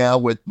COVID now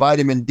with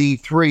vitamin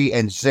D3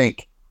 and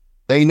zinc.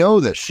 They know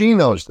this. She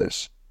knows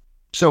this.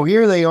 So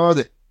here they are,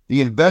 the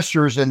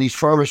investors in these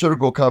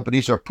pharmaceutical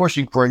companies are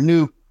pushing for a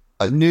new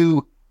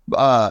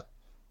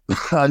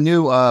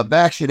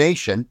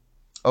vaccination.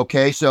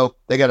 Okay, so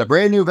they got a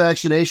brand new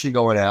vaccination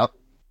going out.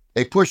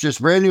 They push this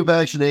brand new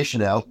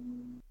vaccination out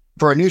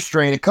for a new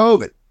strain of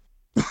COVID.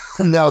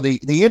 Now, the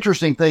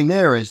interesting thing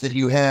there is that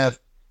you have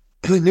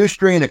a new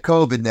strain of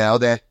COVID now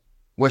that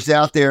was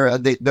out there.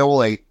 I'm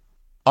going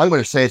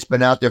to say it's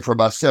been out there for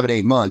about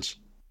 7-8 months.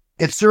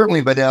 It's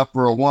certainly been out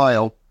for a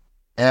while.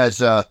 As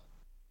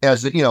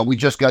you know, we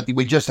just had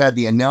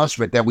the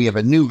announcement that we have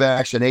a new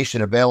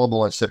vaccination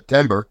available in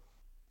September,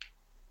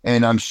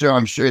 and I'm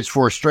sure it's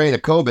for a strain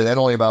of COVID that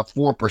only about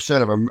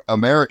 4% of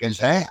Americans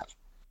have.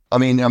 I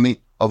mean,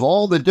 of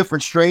all the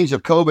different strains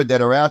of COVID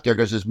that are out there,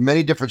 because there's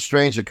many different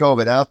strains of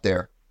COVID out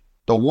there,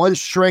 the one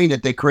strain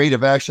that they create a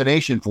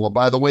vaccination for,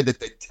 by the way, that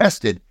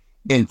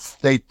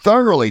they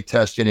thoroughly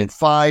tested in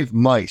 5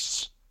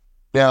 mice.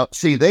 Now,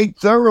 see, they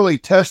thoroughly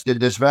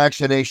tested this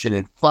vaccination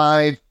in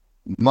 5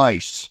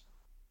 mice.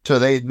 So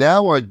they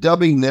now are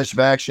dubbing this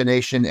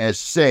vaccination as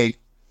safe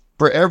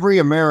for every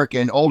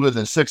American older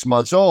than 6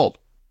 months old.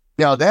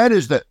 Now, that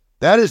is the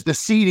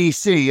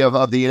CDC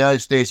of the United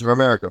States of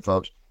America,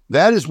 folks.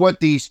 That is what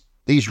these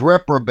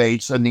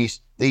reprobates and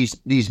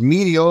these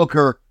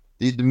mediocre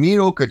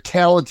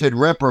talented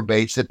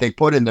reprobates that they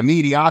put in the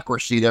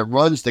mediocrity that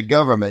runs the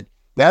government,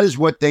 that is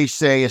what they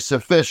say is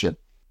sufficient.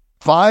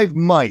 5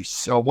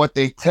 mice are what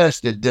they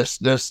tested this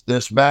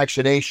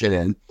vaccination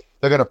in.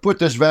 They're going to put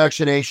this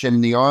vaccination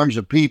in the arms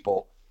of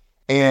people.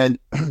 And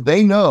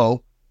they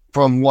know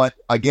from what,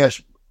 I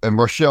guess, and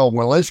Rochelle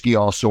Walensky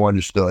also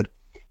understood,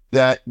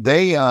 that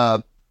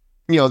that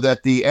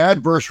the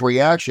adverse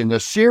reaction, the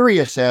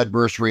serious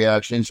adverse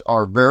reactions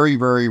are very,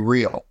 very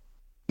real.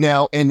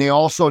 Now, and they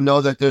also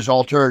know that there's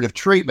alternative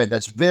treatment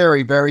that's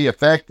very, very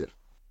effective,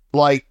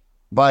 like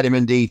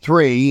vitamin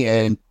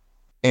D3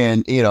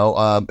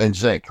 and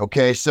zinc.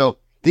 Okay, so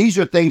these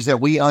are things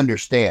that we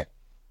understand.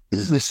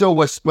 So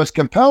what's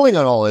compelling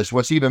on all this,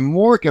 what's even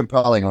more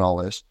compelling on all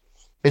this,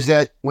 is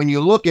that when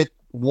you look at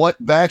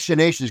what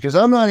vaccinations, because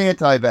I'm not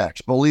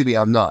anti-vax, believe me,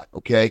 I'm not.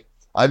 Okay,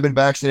 I've been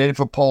vaccinated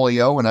for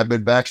polio and I've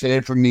been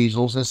vaccinated for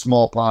measles and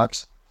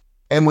smallpox.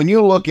 And when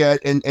you look at,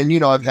 and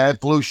I've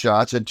had flu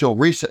shots until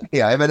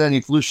recently. I haven't had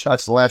any flu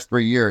shots the last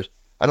 3 years.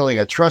 I don't think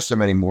I trust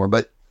them anymore.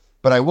 But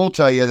I will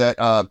tell you that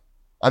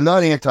I'm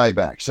not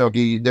anti-vax. So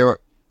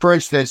for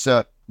instance,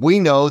 we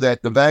know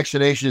that the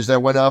vaccinations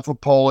that went out for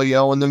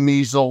polio and the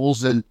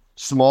measles and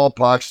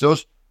smallpox,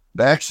 those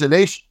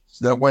vaccinations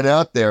that went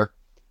out there,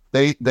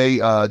 they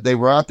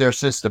were out there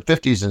since the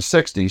 50s and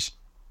 60s,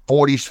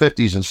 40s,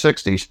 50s, and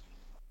 60s.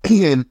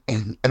 And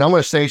I'm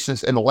going to say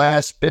since in the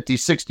last 50,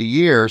 60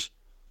 years,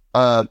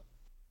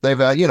 they've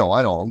had,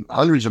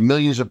 hundreds of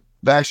millions of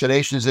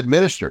vaccinations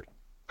administered.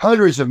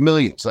 Hundreds of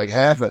millions, like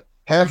half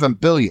a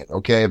billion,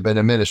 okay, have been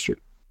administered.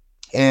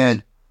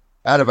 And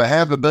out of a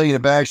half a billion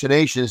of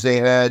vaccinations, they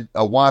had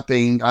a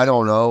whopping,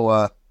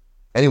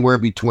 anywhere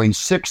between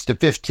 6,000 to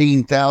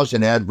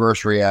 15,000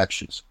 adverse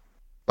reactions.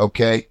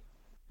 Okay.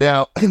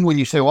 Now, when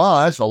you say,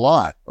 well, that's a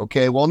lot.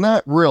 Okay. Well,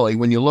 not really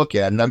when you look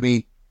at it. I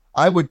mean,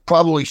 I would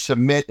probably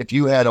submit if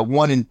you had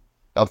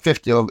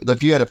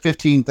if you had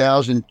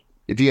 15,000,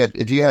 if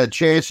you had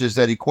chances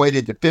that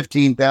equated to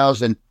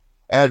 15,000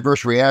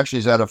 adverse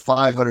reactions out of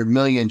 500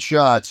 million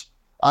shots,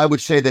 I would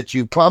say that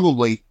you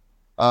probably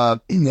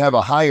have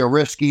a higher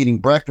risk eating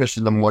breakfast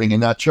in the morning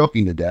and not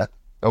choking to death.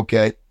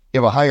 Okay.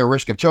 You have a higher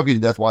risk of choking to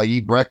death while you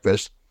eat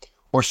breakfast,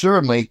 or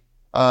certainly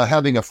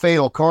having a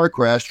fatal car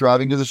crash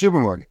driving to the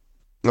supermarket.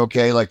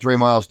 Okay. Like 3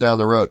 miles down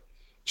the road.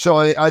 So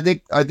I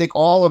think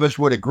all of us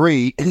would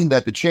agree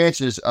that the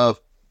chances of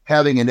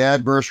having an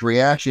adverse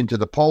reaction to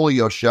the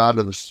polio shot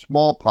or the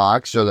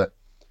smallpox or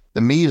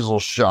the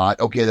measles shot,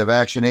 okay, the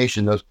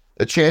vaccination,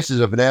 the chances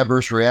of an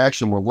adverse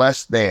reaction were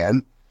less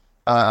than,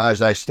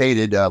 as I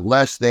stated,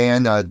 less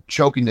than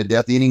choking to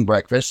death eating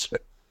breakfast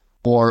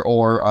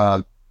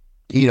or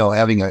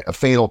having a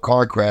fatal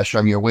car crash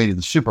on your way to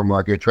the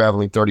supermarket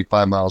traveling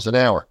 35 miles an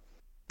hour.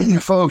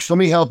 Folks, let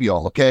me help you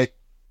all, okay?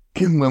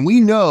 When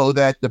we know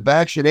that the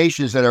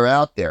vaccinations that are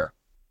out there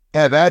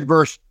have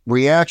adverse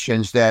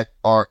reactions that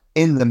are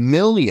in the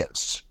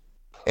millions.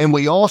 And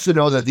we also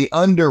know that the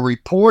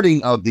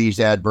underreporting of these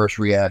adverse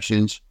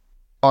reactions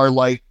are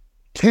like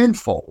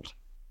tenfold.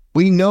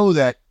 We know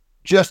that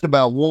just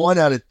about 1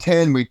 out of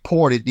 10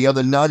 reported, the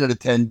other 9 out of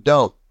 10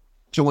 don't.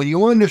 So when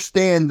you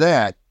understand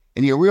that,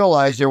 and you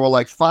realize there were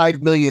like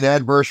 5 million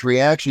adverse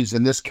reactions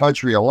in this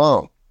country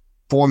alone,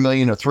 4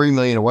 million or 3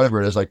 million or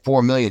whatever it is, like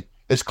 4 million,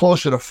 it's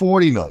closer to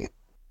 40 million.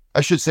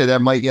 I should say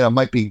that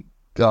might be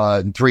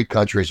in 3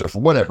 countries or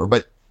whatever,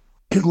 but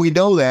we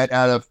know that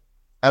out of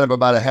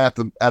about a half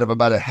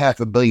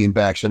a billion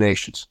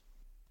vaccinations.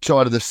 So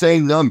out of the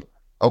same number,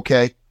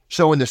 okay?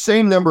 So in the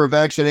same number of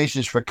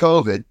vaccinations for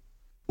COVID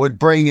would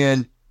bring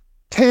in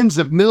tens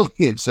of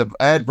millions of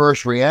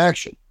adverse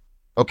reaction.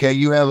 Okay,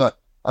 you have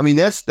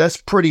that's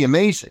pretty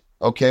amazing.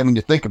 Okay, when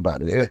you think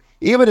about it,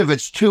 even if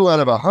it's 2 out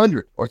of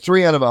 100 or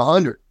 3 out of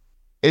 100,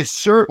 it's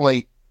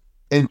certainly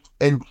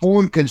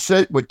informed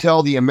consent would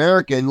tell the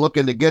American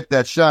looking to get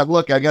that shot,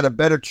 look, I got a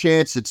better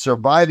chance at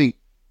surviving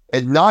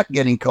and not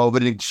getting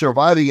COVID and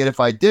surviving it if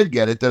I did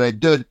get it than I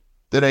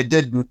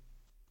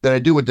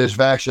do with this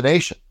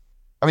vaccination.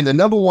 I mean, the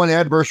number one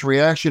adverse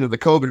reaction of the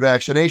COVID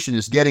vaccination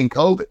is getting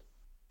COVID.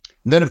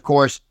 And then, of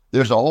course,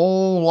 there's a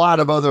whole lot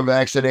of other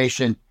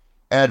vaccination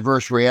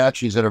adverse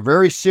reactions that are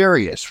very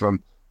serious,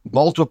 from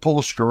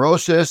multiple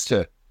sclerosis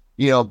to,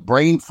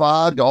 brain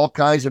fog, to all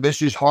kinds of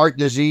issues, heart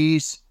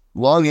disease,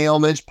 lung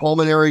ailments,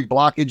 pulmonary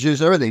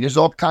blockages, everything. There's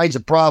all kinds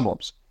of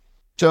problems.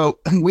 So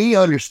we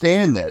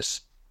understand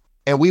this,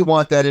 and we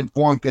want that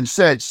informed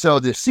consent. So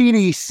the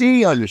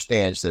CDC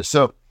understands this.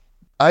 So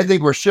I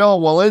think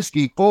Rochelle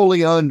Walensky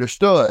fully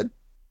understood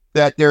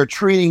that they're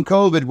treating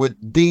COVID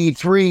with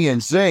D3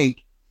 and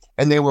zinc,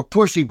 and they were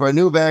pushing for a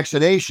new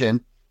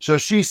vaccination. So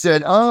she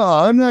said,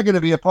 I'm not going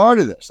to be a part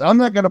of this. I'm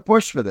not going to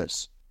push for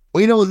this.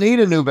 We don't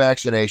need a new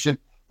vaccination.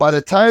 By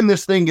the time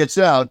this thing gets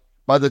out,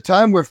 by the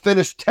time we're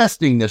finished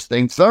testing this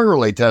thing,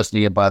 thoroughly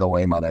testing it, by the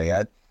way, might I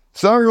add,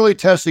 thoroughly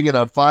testing it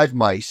on 5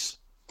 mice.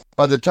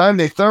 By the time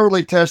they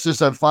thoroughly test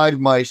this on 5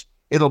 mice,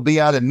 it'll be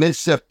out in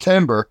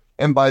mid-September.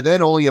 And by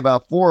then, only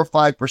about 4 or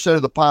 5%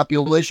 of the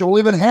population will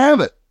even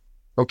have it.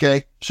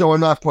 Okay? So I'm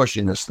not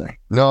pushing this thing.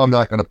 No, I'm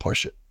not going to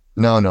push it.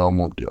 No, I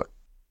won't do it.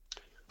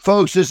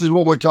 Folks, this is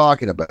what we're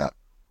talking about.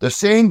 The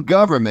same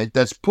government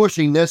that's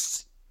pushing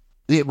this,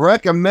 the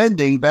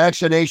recommending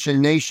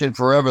Vaccination Nation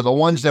Forever, the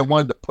ones that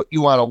wanted to put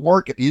you out of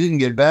work if you didn't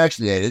get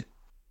vaccinated,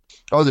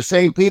 are the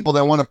same people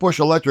that want to push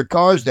electric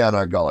cars down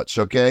our gullets,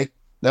 okay?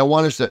 That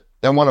want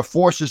to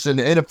force us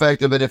into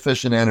ineffective,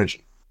 inefficient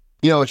energy.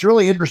 It's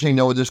really interesting,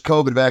 though, with this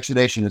COVID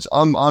vaccination. It's,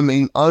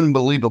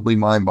 unbelievably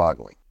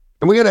mind-boggling.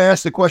 And we got to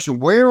ask the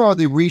question, where are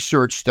the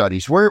research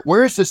studies?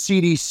 Where's the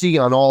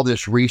CDC on all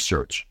this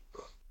research?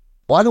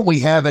 Why don't we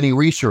have any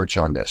research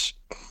on this?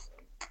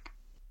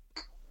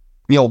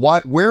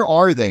 Where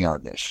are they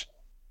on this?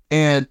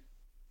 And,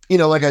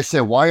 like I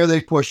said, why are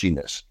they pushing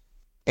this?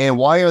 And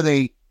why are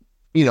they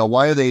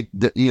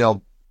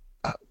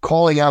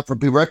calling out for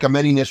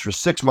recommending this for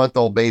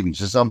 6-month-old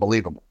babies? It's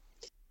unbelievable.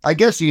 I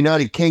guess the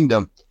United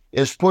Kingdom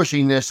is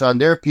pushing this on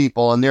their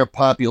people and their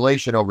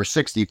population over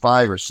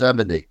 65 or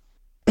 70.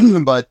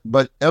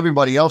 but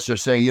everybody else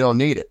is saying you don't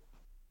need it.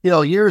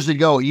 Years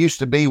ago, it used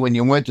to be when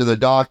you went to the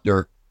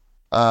doctor,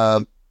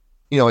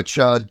 you would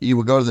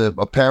go to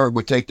a parent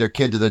would take their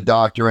kid to the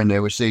doctor and they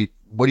would say,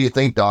 what do you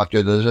think,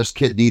 doctor? Does this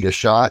kid need a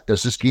shot?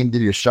 Does this kid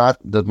need a shot?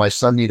 Does my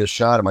son need a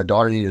shot? Or my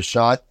daughter need a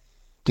shot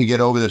to get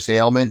over this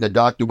ailment? The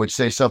doctor would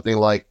say something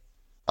like,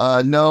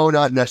 no,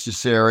 not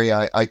necessary.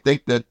 I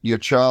think that your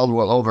child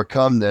will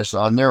overcome this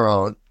on their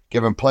own.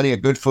 Give them plenty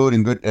of good food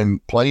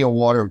and plenty of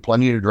water and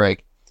plenty to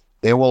drink.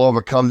 They will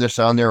overcome this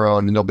on their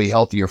own and they'll be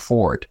healthier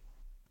for it.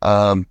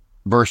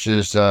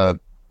 Versus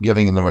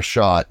giving them a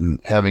shot and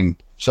having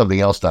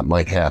something else that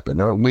might happen.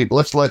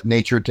 Let's let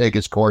nature take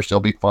its course. They'll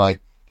be fine.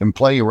 And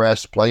plenty of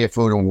rest, plenty of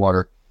food and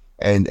water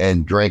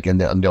and drink,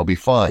 and they'll be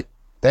fine.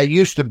 That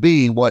used to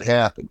be what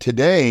happened.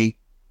 Today,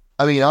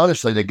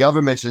 honestly, the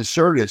government's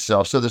inserted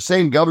itself. So the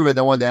same government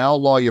that wanted to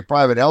outlaw your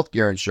private health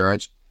care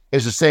insurance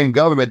is the same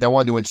government that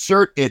wanted to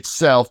insert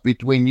itself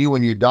between you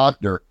and your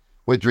doctor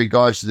with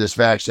regards to this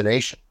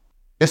vaccination.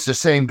 It's the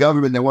same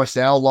government that wants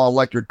to outlaw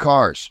electric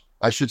cars.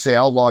 I should say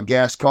outlaw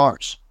gas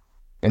cars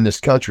in this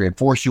country and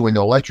force you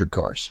into electric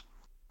cars.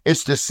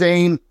 It's the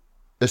same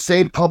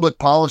public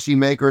policy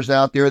makers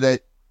out there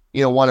that,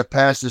 want to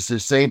pass this the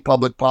same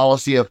public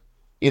policy of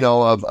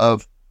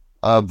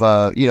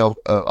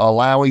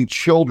allowing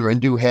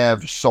children to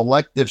have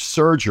selective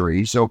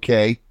surgeries,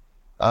 okay,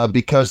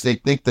 because they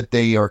think that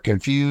they are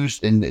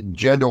confused and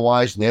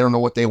gender-wise and they don't know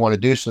what they want to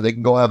do, so they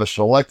can go have a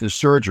selective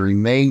surgery,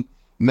 maim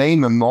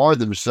and mar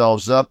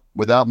themselves up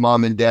without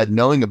mom and dad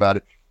knowing about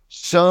it.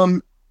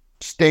 Some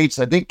states,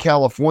 I think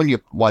California,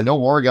 I know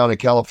Oregon and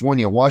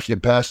California and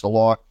Washington passed a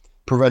law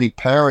preventing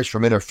parents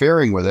from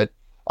interfering with it.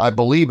 I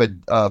believe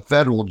a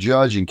federal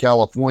judge in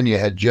California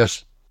had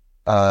just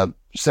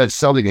said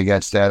something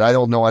against that. I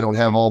don't know. I don't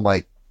have all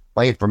my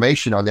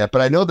information on that,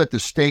 but I know that the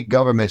state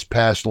governments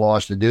passed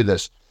laws to do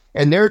this.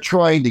 And they're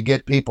trying to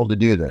get people to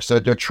do this. So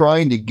they're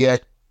trying to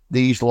get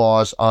these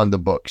laws on the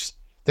books.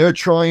 They're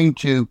trying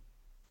to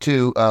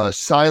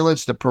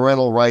silence the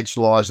parental rights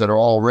laws that are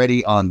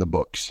already on the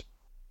books.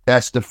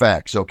 That's the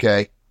facts,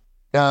 okay?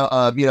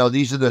 Now,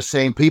 these are the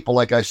same people,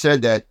 like I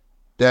said,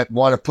 that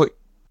want to put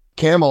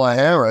Kamala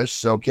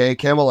Harris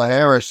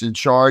in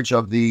charge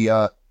of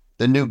the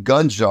new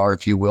gun czar,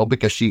 if you will,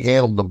 because she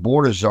handled the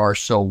border czar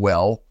so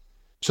well.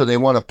 So they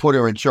want to put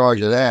her in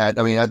charge of that.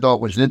 I mean, I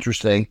thought what was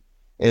interesting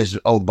is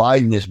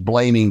Biden is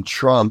blaming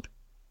Trump.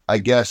 I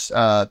guess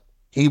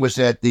he was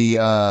at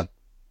the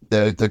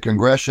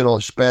Congressional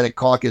Hispanic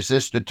Caucus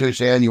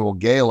Institute's annual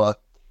gala,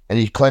 and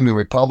he's claiming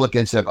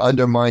Republicans have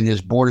undermined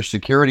his border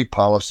security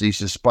policies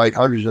despite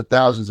hundreds of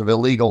thousands of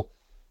illegal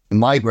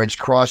migrants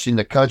crossing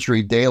the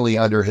country daily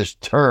under his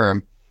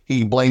term.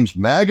 He blames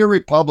MAGA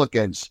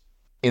Republicans,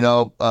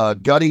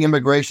 gutting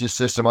immigration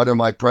system under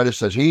my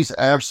predecessor. He's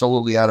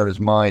absolutely out of his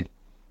mind.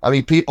 I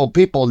mean,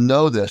 people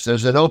know this.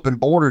 There's an open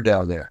border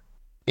down there.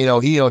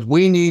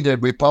 We need the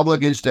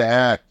Republicans to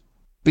act,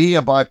 be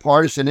a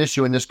bipartisan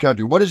issue in this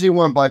country. What does he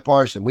want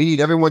bipartisan? We need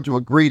everyone to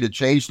agree to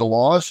change the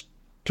laws,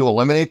 to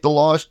eliminate the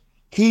laws.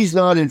 He's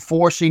not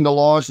enforcing the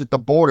laws at the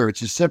border.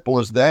 It's as simple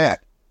as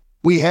that.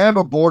 We have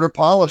a border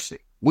policy.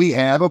 He's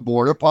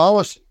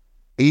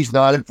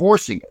not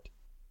enforcing it.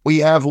 We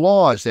have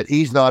laws that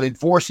he's not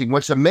enforcing.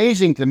 What's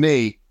amazing to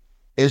me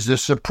is the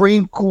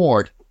Supreme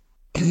Court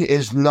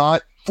is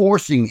not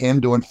forcing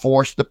him to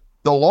enforce the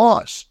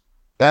laws.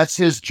 That's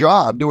his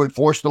job, to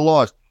enforce the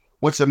laws.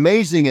 What's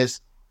amazing is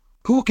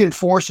who can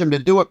force him to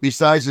do it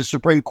besides the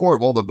Supreme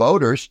Court? Well, the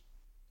voters.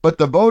 But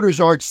the voters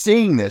aren't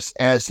seeing this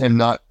as him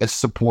not as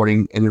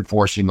supporting and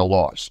enforcing the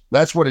laws.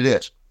 That's what it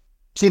is.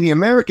 See, the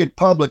American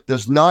public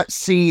does not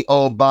see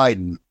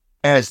Biden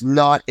as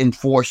not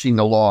enforcing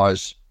the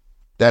laws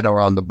that are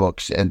on the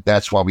books, and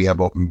that's why we have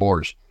open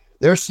borders.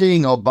 They're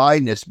seeing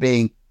Biden as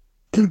being,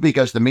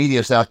 because the media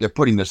is out there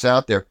putting this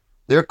out there,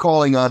 they're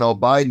calling on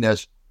Biden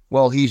as,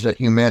 well, he's a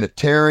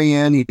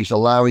humanitarian, he's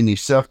allowing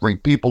these suffering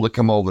people to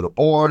come over the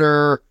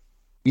border,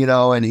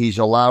 and he's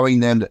allowing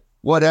them to,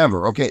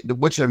 whatever. Okay,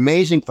 what's an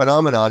amazing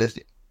phenomenon is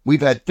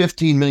we've had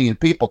 15 million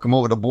people come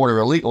over the border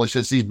illegally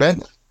since he's been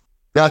there.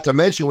 Not to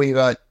mention we've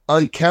got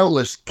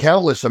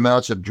countless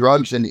amounts of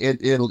drugs and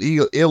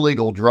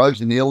illegal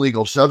drugs and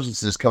illegal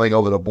substances coming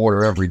over the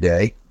border every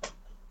day.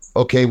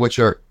 Okay, which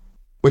are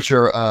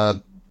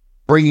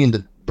bringing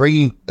to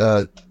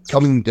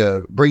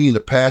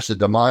pass the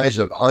demise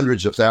of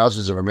hundreds of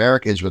thousands of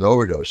Americans with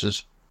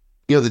overdoses.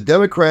 The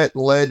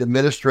Democrat-led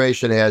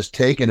administration has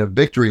taken a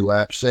victory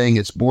lap saying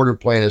its border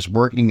plan is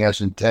working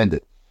as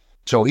intended.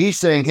 So he's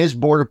saying his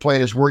border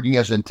plan is working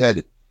as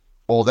intended.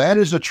 Well, that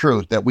is a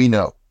truth that we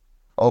know.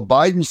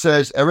 Biden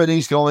says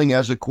everything's going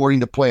as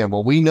according to plan.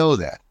 Well, we know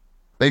that.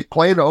 They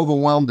plan to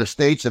overwhelm the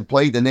states and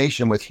plague the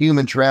nation with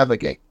human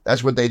trafficking.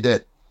 That's what they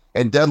did.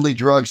 And deadly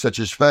drugs such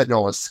as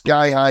fentanyl and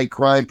sky-high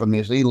crime from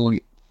these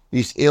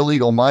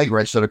illegal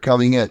migrants that are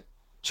coming in.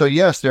 So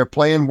yes, their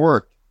plan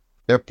worked.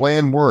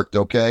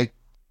 Okay?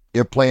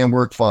 Their plan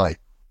worked fine.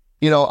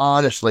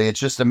 Honestly, it's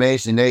just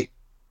amazing.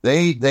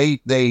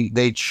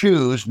 They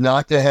choose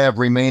not to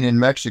remain in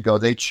Mexico.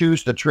 They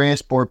choose to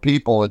transport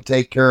people and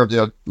take care of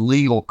their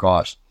legal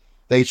costs.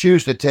 They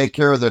choose to take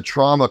care of their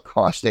trauma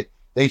costs.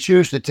 They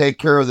choose to take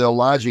care of their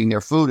lodging, their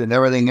food, and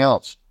everything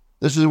else.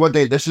 This is what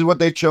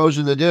they've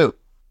chosen to do.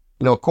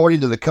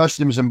 According to the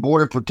Customs and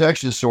Border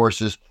Protection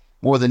sources,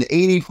 more than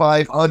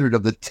 8,500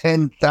 of the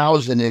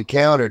 10,000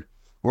 encountered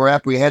were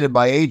apprehended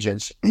by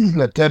agents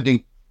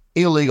attempting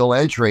illegal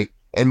entry,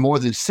 and more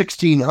than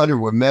 1,600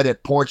 were met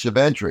at ports of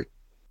entry.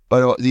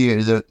 But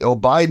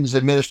Biden's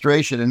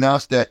administration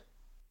announced that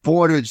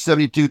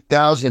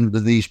 472,000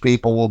 of these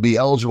people will be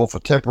eligible for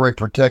temporary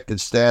protected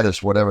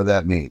status, whatever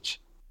that means.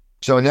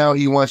 So now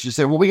he wants to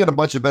say, well, we got a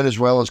bunch of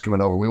Venezuelans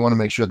coming over. We want to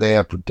make sure they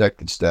have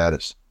protected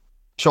status.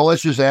 So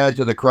let's just add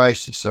to the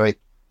crisis, right?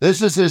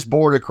 This is his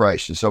border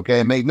crisis,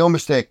 okay? Make no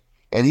mistake.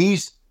 And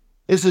this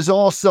is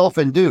all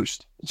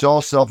self-induced. It's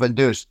all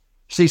self-induced.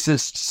 See,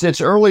 since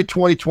early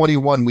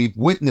 2021, we've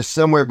witnessed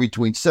somewhere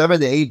between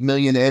 7 to 8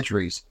 million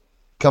entries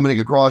coming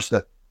across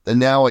the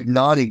now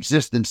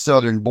non-existent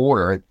southern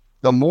border. And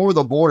the more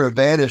the border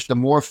vanished, the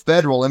more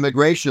federal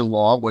immigration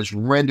law was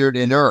rendered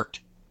inert.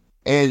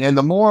 And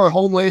the more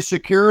Homeland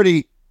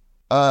Security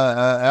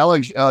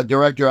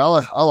Director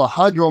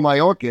Alejandro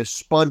Mayorkas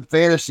spun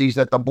fantasies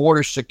that the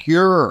border's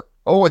secure.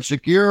 Oh, it's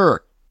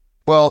secure.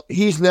 Well,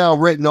 he's now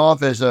written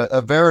off as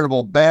a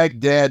veritable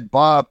Baghdad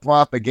Bob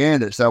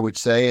propagandist, I would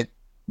say.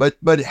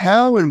 But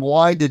how and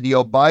why did the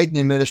Biden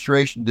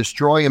administration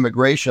destroy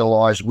immigration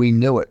law as we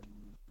knew it?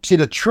 See,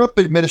 the Trump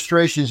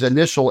administration's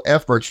initial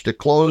efforts to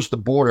close the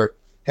border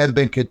have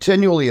been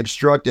continually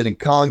obstructed in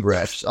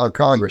Congress.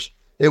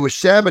 It was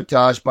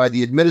sabotaged by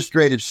the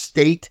administrative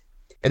state,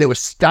 and it was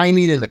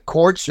stymied in the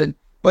courts.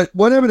 But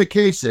whatever the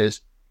case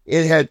is,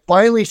 it had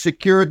finally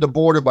secured the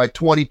border by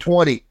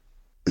 2020.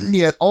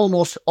 Yet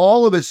almost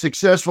all of its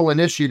successful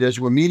initiatives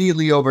were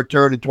immediately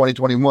overturned in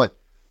 2021.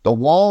 The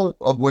wall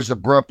was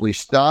abruptly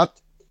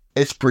stopped.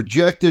 its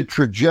projected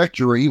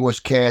trajectory was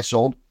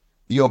canceled.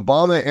 The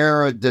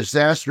Obama-era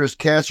disastrous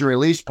catch and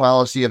release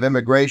policy of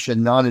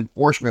immigration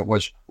non-enforcement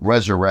was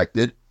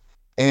resurrected.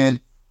 And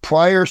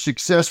prior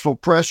successful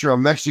pressure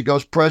on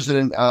Mexico's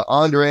President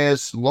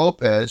Andres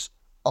Lopez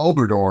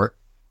Obrador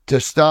to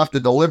stop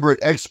the deliberate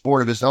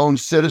export of his own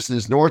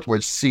citizens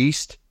northward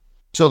ceased.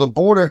 So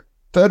the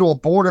federal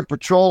border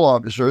patrol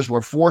officers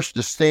were forced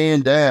to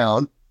stand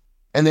down.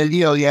 And then,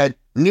 you had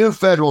new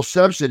federal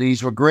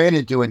subsidies were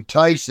granted to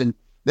entice and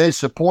then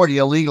support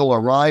illegal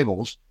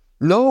arrivals.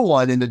 No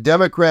one in the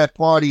Democrat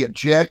Party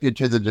objected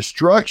to the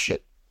destruction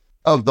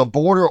of the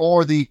border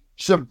or the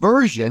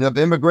subversion of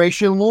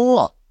immigration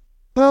law.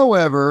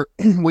 However,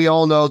 we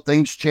all know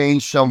things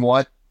changed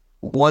somewhat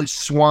once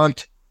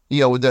swamped,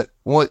 once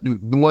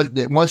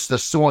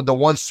the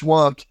once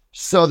swamped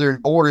southern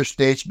border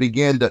states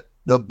began to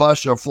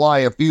bus or fly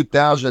a few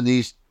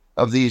thousand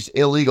of these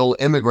illegal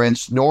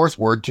immigrants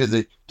northward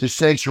to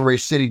sanctuary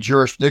city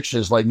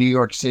jurisdictions like New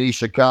York City,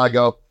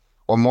 Chicago,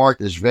 or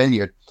Martha's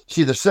Vineyard.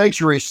 See, the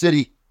sanctuary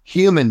city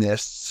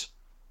humanists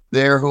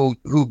there who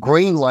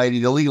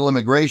greenlighted illegal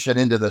immigration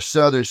into the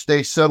southern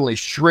states suddenly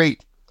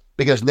shrieked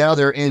because now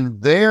they're in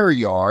their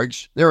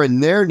yards, they're in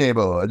their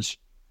neighborhoods.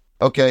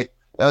 Okay,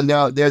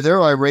 now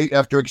they're irate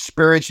after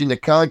experiencing the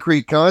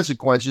concrete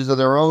consequences of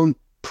their own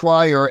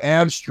prior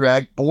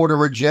abstract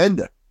border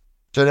agenda.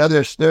 So now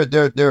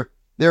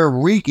they're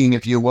reeking,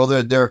 if you will,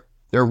 they're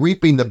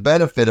reaping the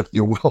benefit, if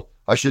you will,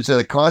 I should say,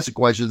 the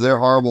consequences of their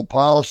horrible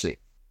policy.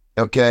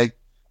 Okay,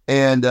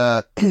 and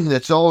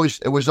it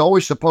was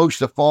always supposed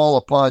to fall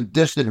upon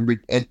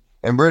distant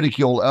and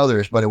ridicule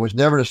others, but it was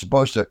never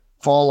supposed to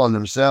fall on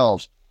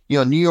themselves.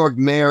 New York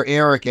Mayor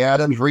Eric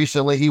Adams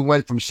recently, he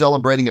went from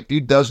celebrating a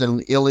few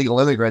dozen illegal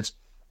immigrants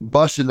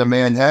busting to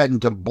Manhattan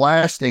to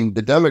blasting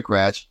the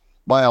Democrats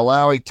by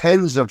allowing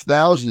tens of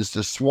thousands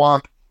to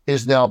swamp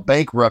his now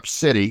bankrupt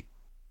city.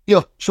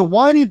 So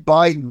why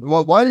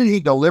did he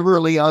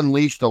deliberately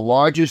unleash the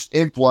largest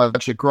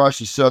influx across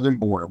the southern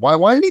border?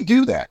 Why did he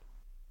do that?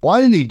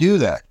 Why did he do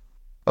that?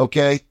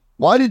 Okay.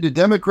 Why did the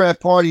Democrat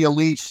Party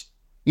elites,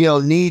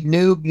 need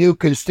new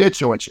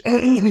constituents,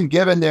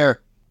 given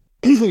their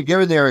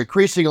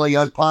increasingly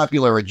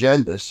unpopular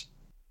agendas?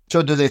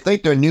 So do they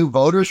think they're new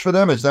voters for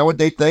them? Is that what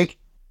they think?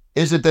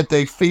 Is it that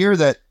they fear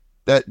that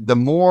the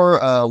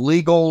more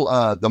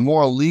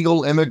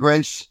legal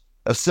immigrants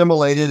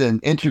assimilated and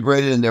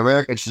integrated into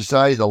American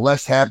society, the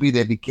less happy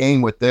they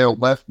became with their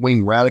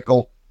left-wing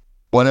radical,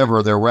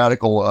 whatever their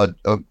radical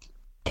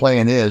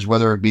plan is,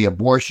 whether it be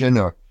abortion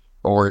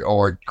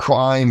or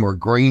crime or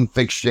green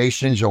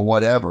fixations or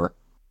whatever?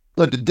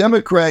 Look, the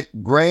Democrat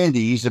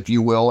grandees, if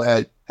you will,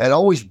 had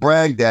always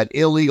bragged that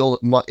illegal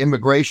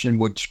immigration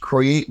would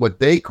create what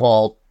they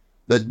called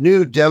the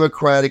new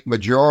Democratic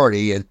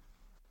majority, and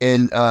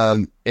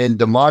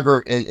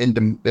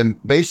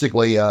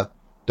basically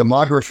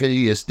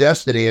demography is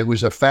destiny. It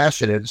was a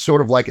fashion. It's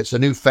sort of like it's a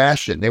new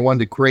fashion. They wanted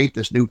to create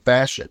this new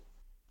fashion.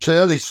 So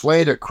now they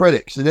slander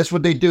critics, and that's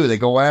what they do. They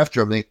go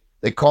after them.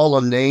 They call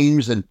them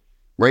names and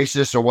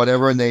racist or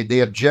whatever, and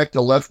they object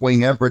to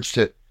left-wing efforts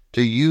to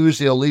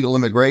use illegal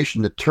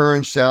immigration to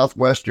turn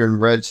southwestern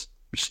red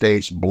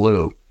states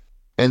blue.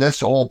 And that's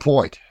the whole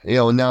point.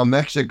 Now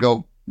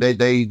Mexico,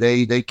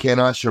 they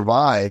cannot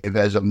survive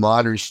as a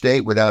modern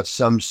state without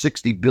some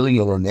 $60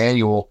 billion in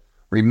annual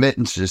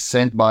remittances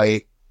sent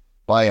by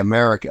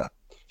America.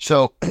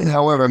 So,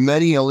 however,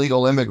 many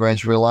illegal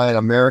immigrants rely on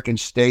American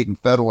state and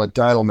federal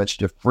entitlements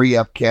to free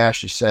up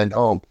cash to send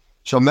home.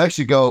 So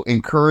Mexico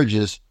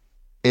encourages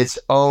its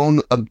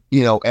own,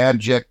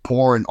 abject,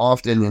 poor, and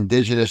often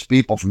indigenous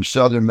people from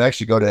southern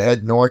Mexico to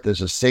head north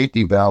as a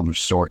safety valve of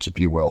sorts, if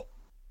you will.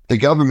 The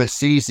government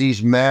sees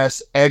these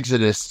mass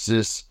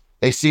exoduses,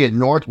 they see it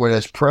northward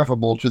as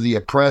preferable to the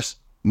oppressed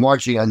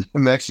marching on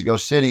Mexico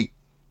City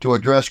to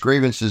address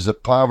grievances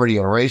of poverty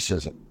and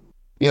racism.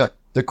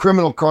 The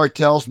criminal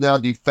cartels now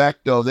de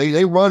facto,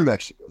 they run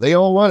Mexico. They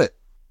all run it.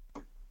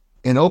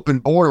 An open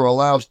border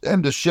allows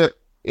them to ship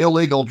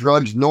illegal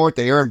drugs north.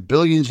 They earn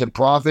billions in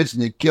profits,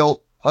 and they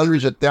kill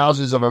hundreds of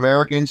thousands of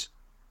Americans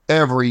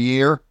every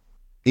year.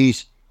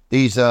 These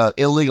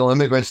illegal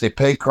immigrants, they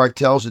pay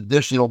cartels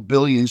additional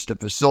billions to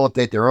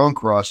facilitate their own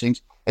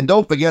crossings. And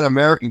don't forget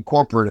American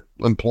corporate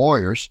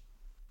employers.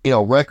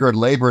 Record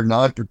labor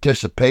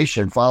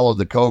non-participation followed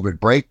the COVID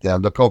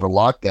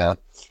lockdown.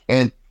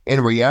 And in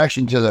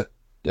reaction to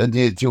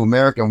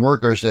American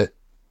workers,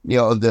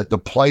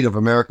 the plight of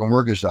American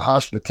workers, the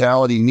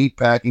hospitality,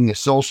 meatpacking, the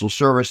social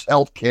service,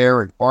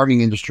 healthcare, and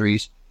farming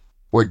industries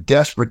were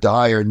desperate to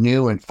hire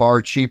new and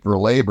far cheaper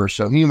labor.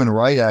 So human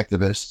rights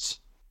activists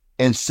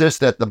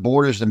insist that the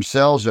borders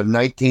themselves are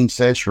 19th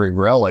century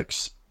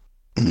relics,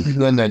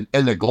 and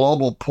the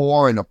global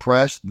poor and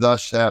oppressed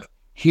thus have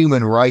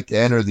human right to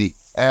enter the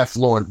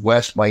affluent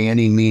West by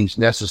any means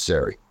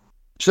necessary.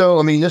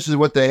 So, this is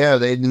what they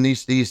have. These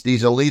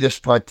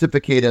elitists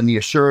pontificate on the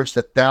assurance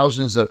that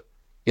thousands of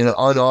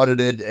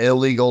unaudited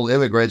illegal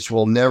immigrants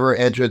will never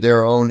enter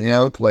their own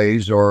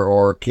enclaves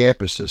or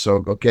campuses.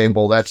 So, okay,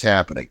 well, that's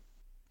happening.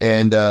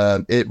 And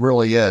it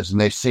really is. And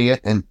they see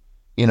it. And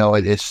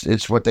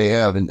It's what they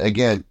have. And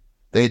again,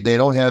 they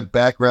don't have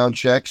background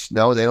checks.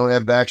 No, they don't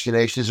have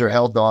vaccinations or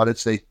health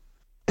audits.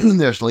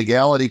 There's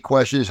legality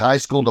questions, high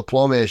school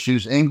diploma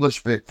issues,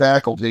 English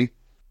faculty.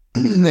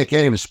 They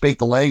can't even speak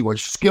the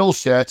language, skill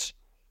sets,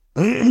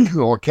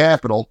 or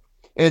capital.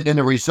 And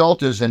the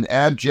result is an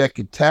abject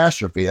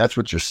catastrophe. That's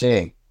what you're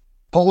seeing.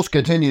 Polls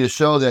continue to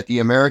show that the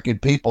American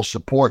people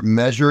support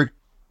measured,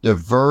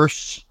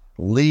 diverse,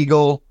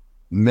 legal,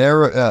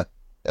 merit-based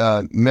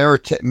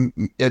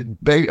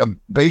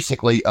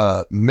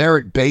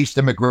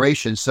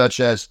immigration, such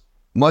as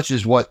much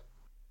as what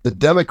the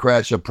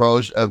Democrats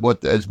oppose,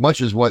 as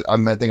much as what I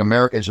think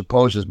Americans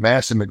oppose is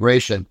mass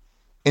immigration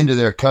into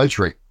their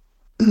country.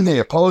 They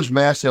oppose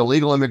mass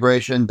illegal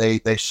immigration. They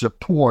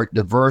support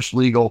diverse,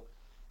 legal,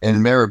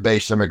 and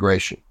merit-based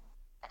immigration.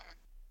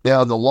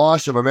 Now, the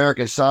loss of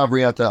American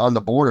sovereignty on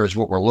the border is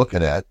what we're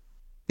looking at.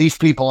 These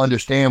people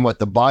understand what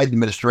the Biden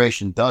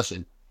administration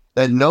doesn't.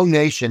 That no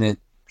nation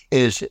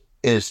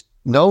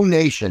no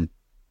nation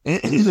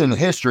in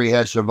history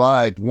has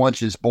survived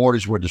once its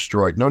borders were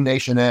destroyed. No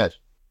nation has.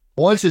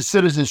 Once its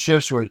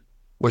citizenship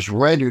was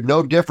rendered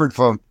no different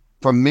from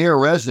mere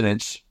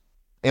residents,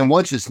 and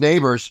once its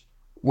neighbors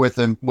with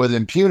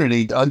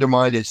impunity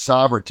undermined its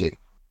sovereignty.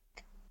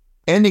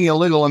 Ending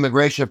illegal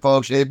immigration,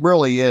 folks, it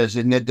really is,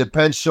 and it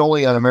depends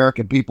solely on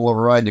American people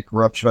overriding the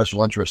corrupt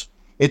special interests.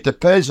 It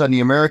depends on the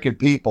American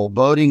people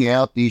voting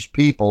out these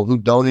people who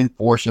don't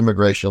enforce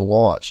immigration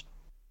laws.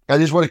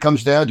 And this is what it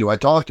comes down to. I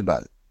talked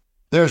about it.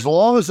 There's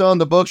laws on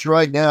the books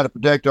right now to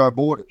protect our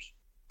borders,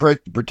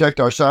 protect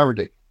our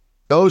sovereignty.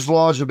 Those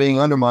laws are being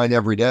undermined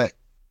every day.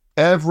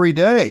 Every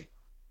day.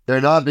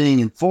 They're not being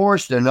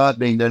enforced. They're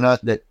being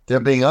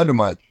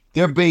undermined.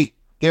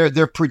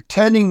 They're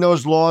pretending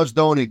those laws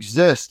don't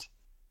exist.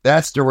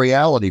 That's the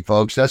reality,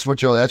 folks. That's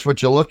what you're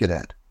looking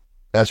at.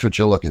 That's what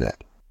you're looking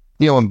at.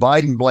 When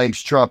Biden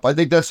blames Trump, I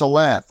think that's a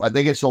laugh. I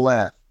think it's a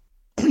laugh.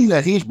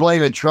 That he's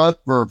blaming Trump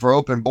for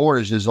open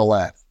borders is a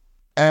laugh.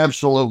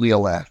 Absolutely a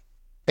laugh.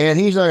 And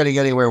he's not going to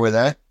get anywhere with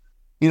that.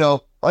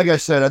 Like I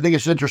said, I think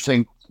it's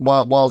interesting.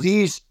 While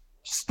he's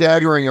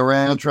staggering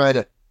around trying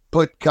to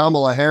put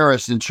Kamala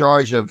Harris in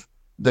charge of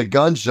the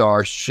gun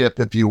czarship,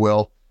 if you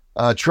will,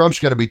 Trump's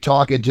going to be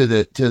talking to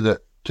the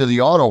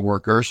auto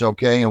workers,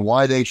 okay, and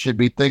why they should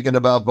be thinking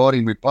about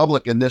voting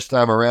Republican this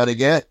time around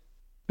again.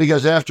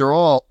 Because after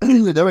all,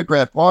 the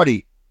Democrat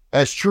Party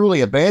has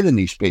truly abandoned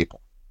these people.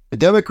 The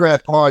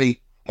Democrat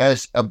Party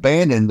has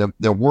abandoned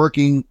the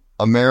working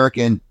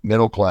American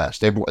middle class.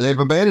 They've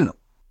abandoned them.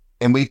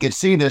 And we can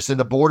see this in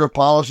the border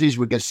policies.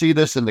 We can see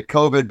this in the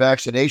COVID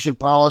vaccination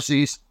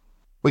policies.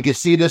 We can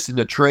see this in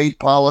the trade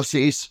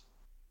policies.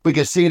 We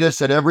can see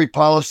this in every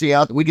policy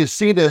out. We can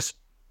see this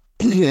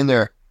in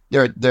their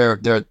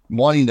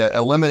wanting to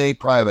eliminate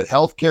private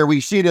health care.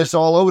 We see this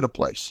all over the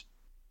place.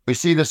 We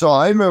see this all.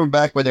 I remember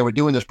back when they were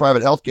doing this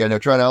private health care and they're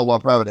trying to outlaw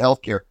private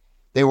health care.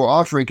 They were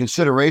offering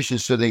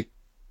considerations to the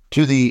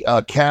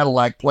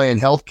Cadillac plan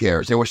health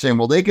cares. They were saying,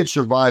 well, they could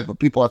survive, but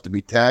people have to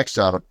be taxed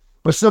on them.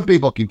 But some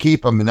people can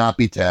keep them and not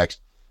be taxed.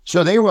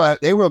 So they were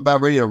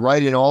about ready to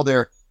write in all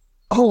their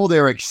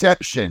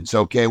exceptions,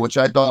 okay, which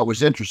I thought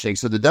was interesting.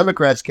 So the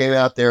Democrats came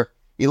out there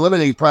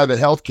eliminating private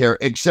health care,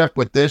 except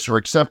with this or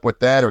except with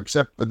that or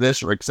except for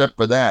this or except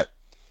for that.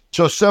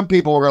 So some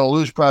people were going to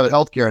lose private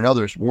health care and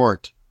others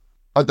weren't.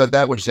 I thought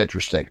that was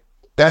interesting.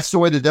 That's the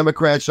way the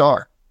Democrats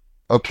are,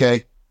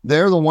 okay?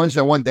 They're the ones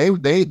that want, they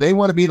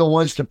want to be the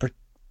ones to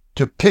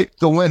pick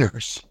the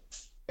winners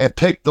and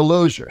pick the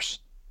losers.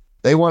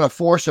 They want to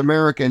force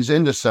Americans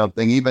into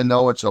something, even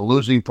though it's a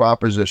losing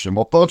proposition.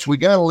 Well, folks, we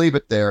got to leave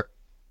it there.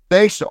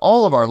 Thanks to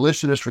all of our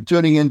listeners for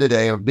tuning in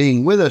today and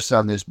being with us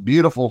on this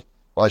beautiful,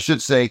 well, I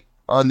should say,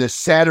 on this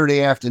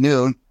Saturday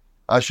afternoon,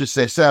 I should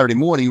say Saturday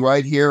morning,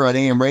 right here on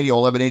AM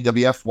Radio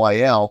 1180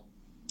 WFYL.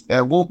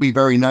 It won't be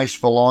very nice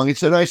for long.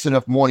 It's a nice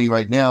enough morning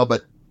right now,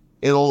 but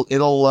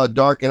it'll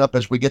darken up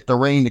as we get the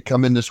rain to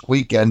come in this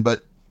weekend.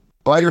 But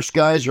brighter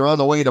skies are on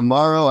the way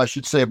tomorrow. I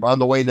should say on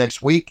the way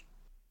next week.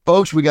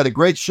 Folks, we got a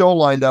great show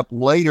lined up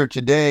later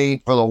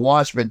today for the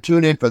Watchmen.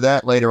 Tune in for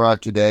that later on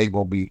today.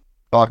 We'll be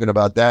talking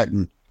about that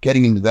and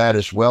getting into that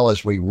as well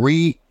as we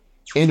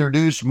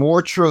reintroduce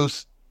more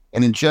truth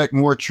and inject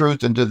more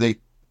truth into the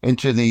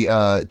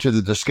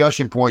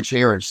discussion points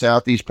here in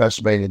Southeast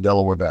Pennsylvania and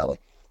Delaware Valley.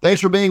 Thanks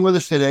for being with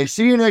us today.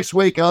 See you next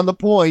week on The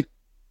Point.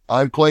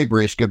 I'm Clay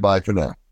Brees. Goodbye for now.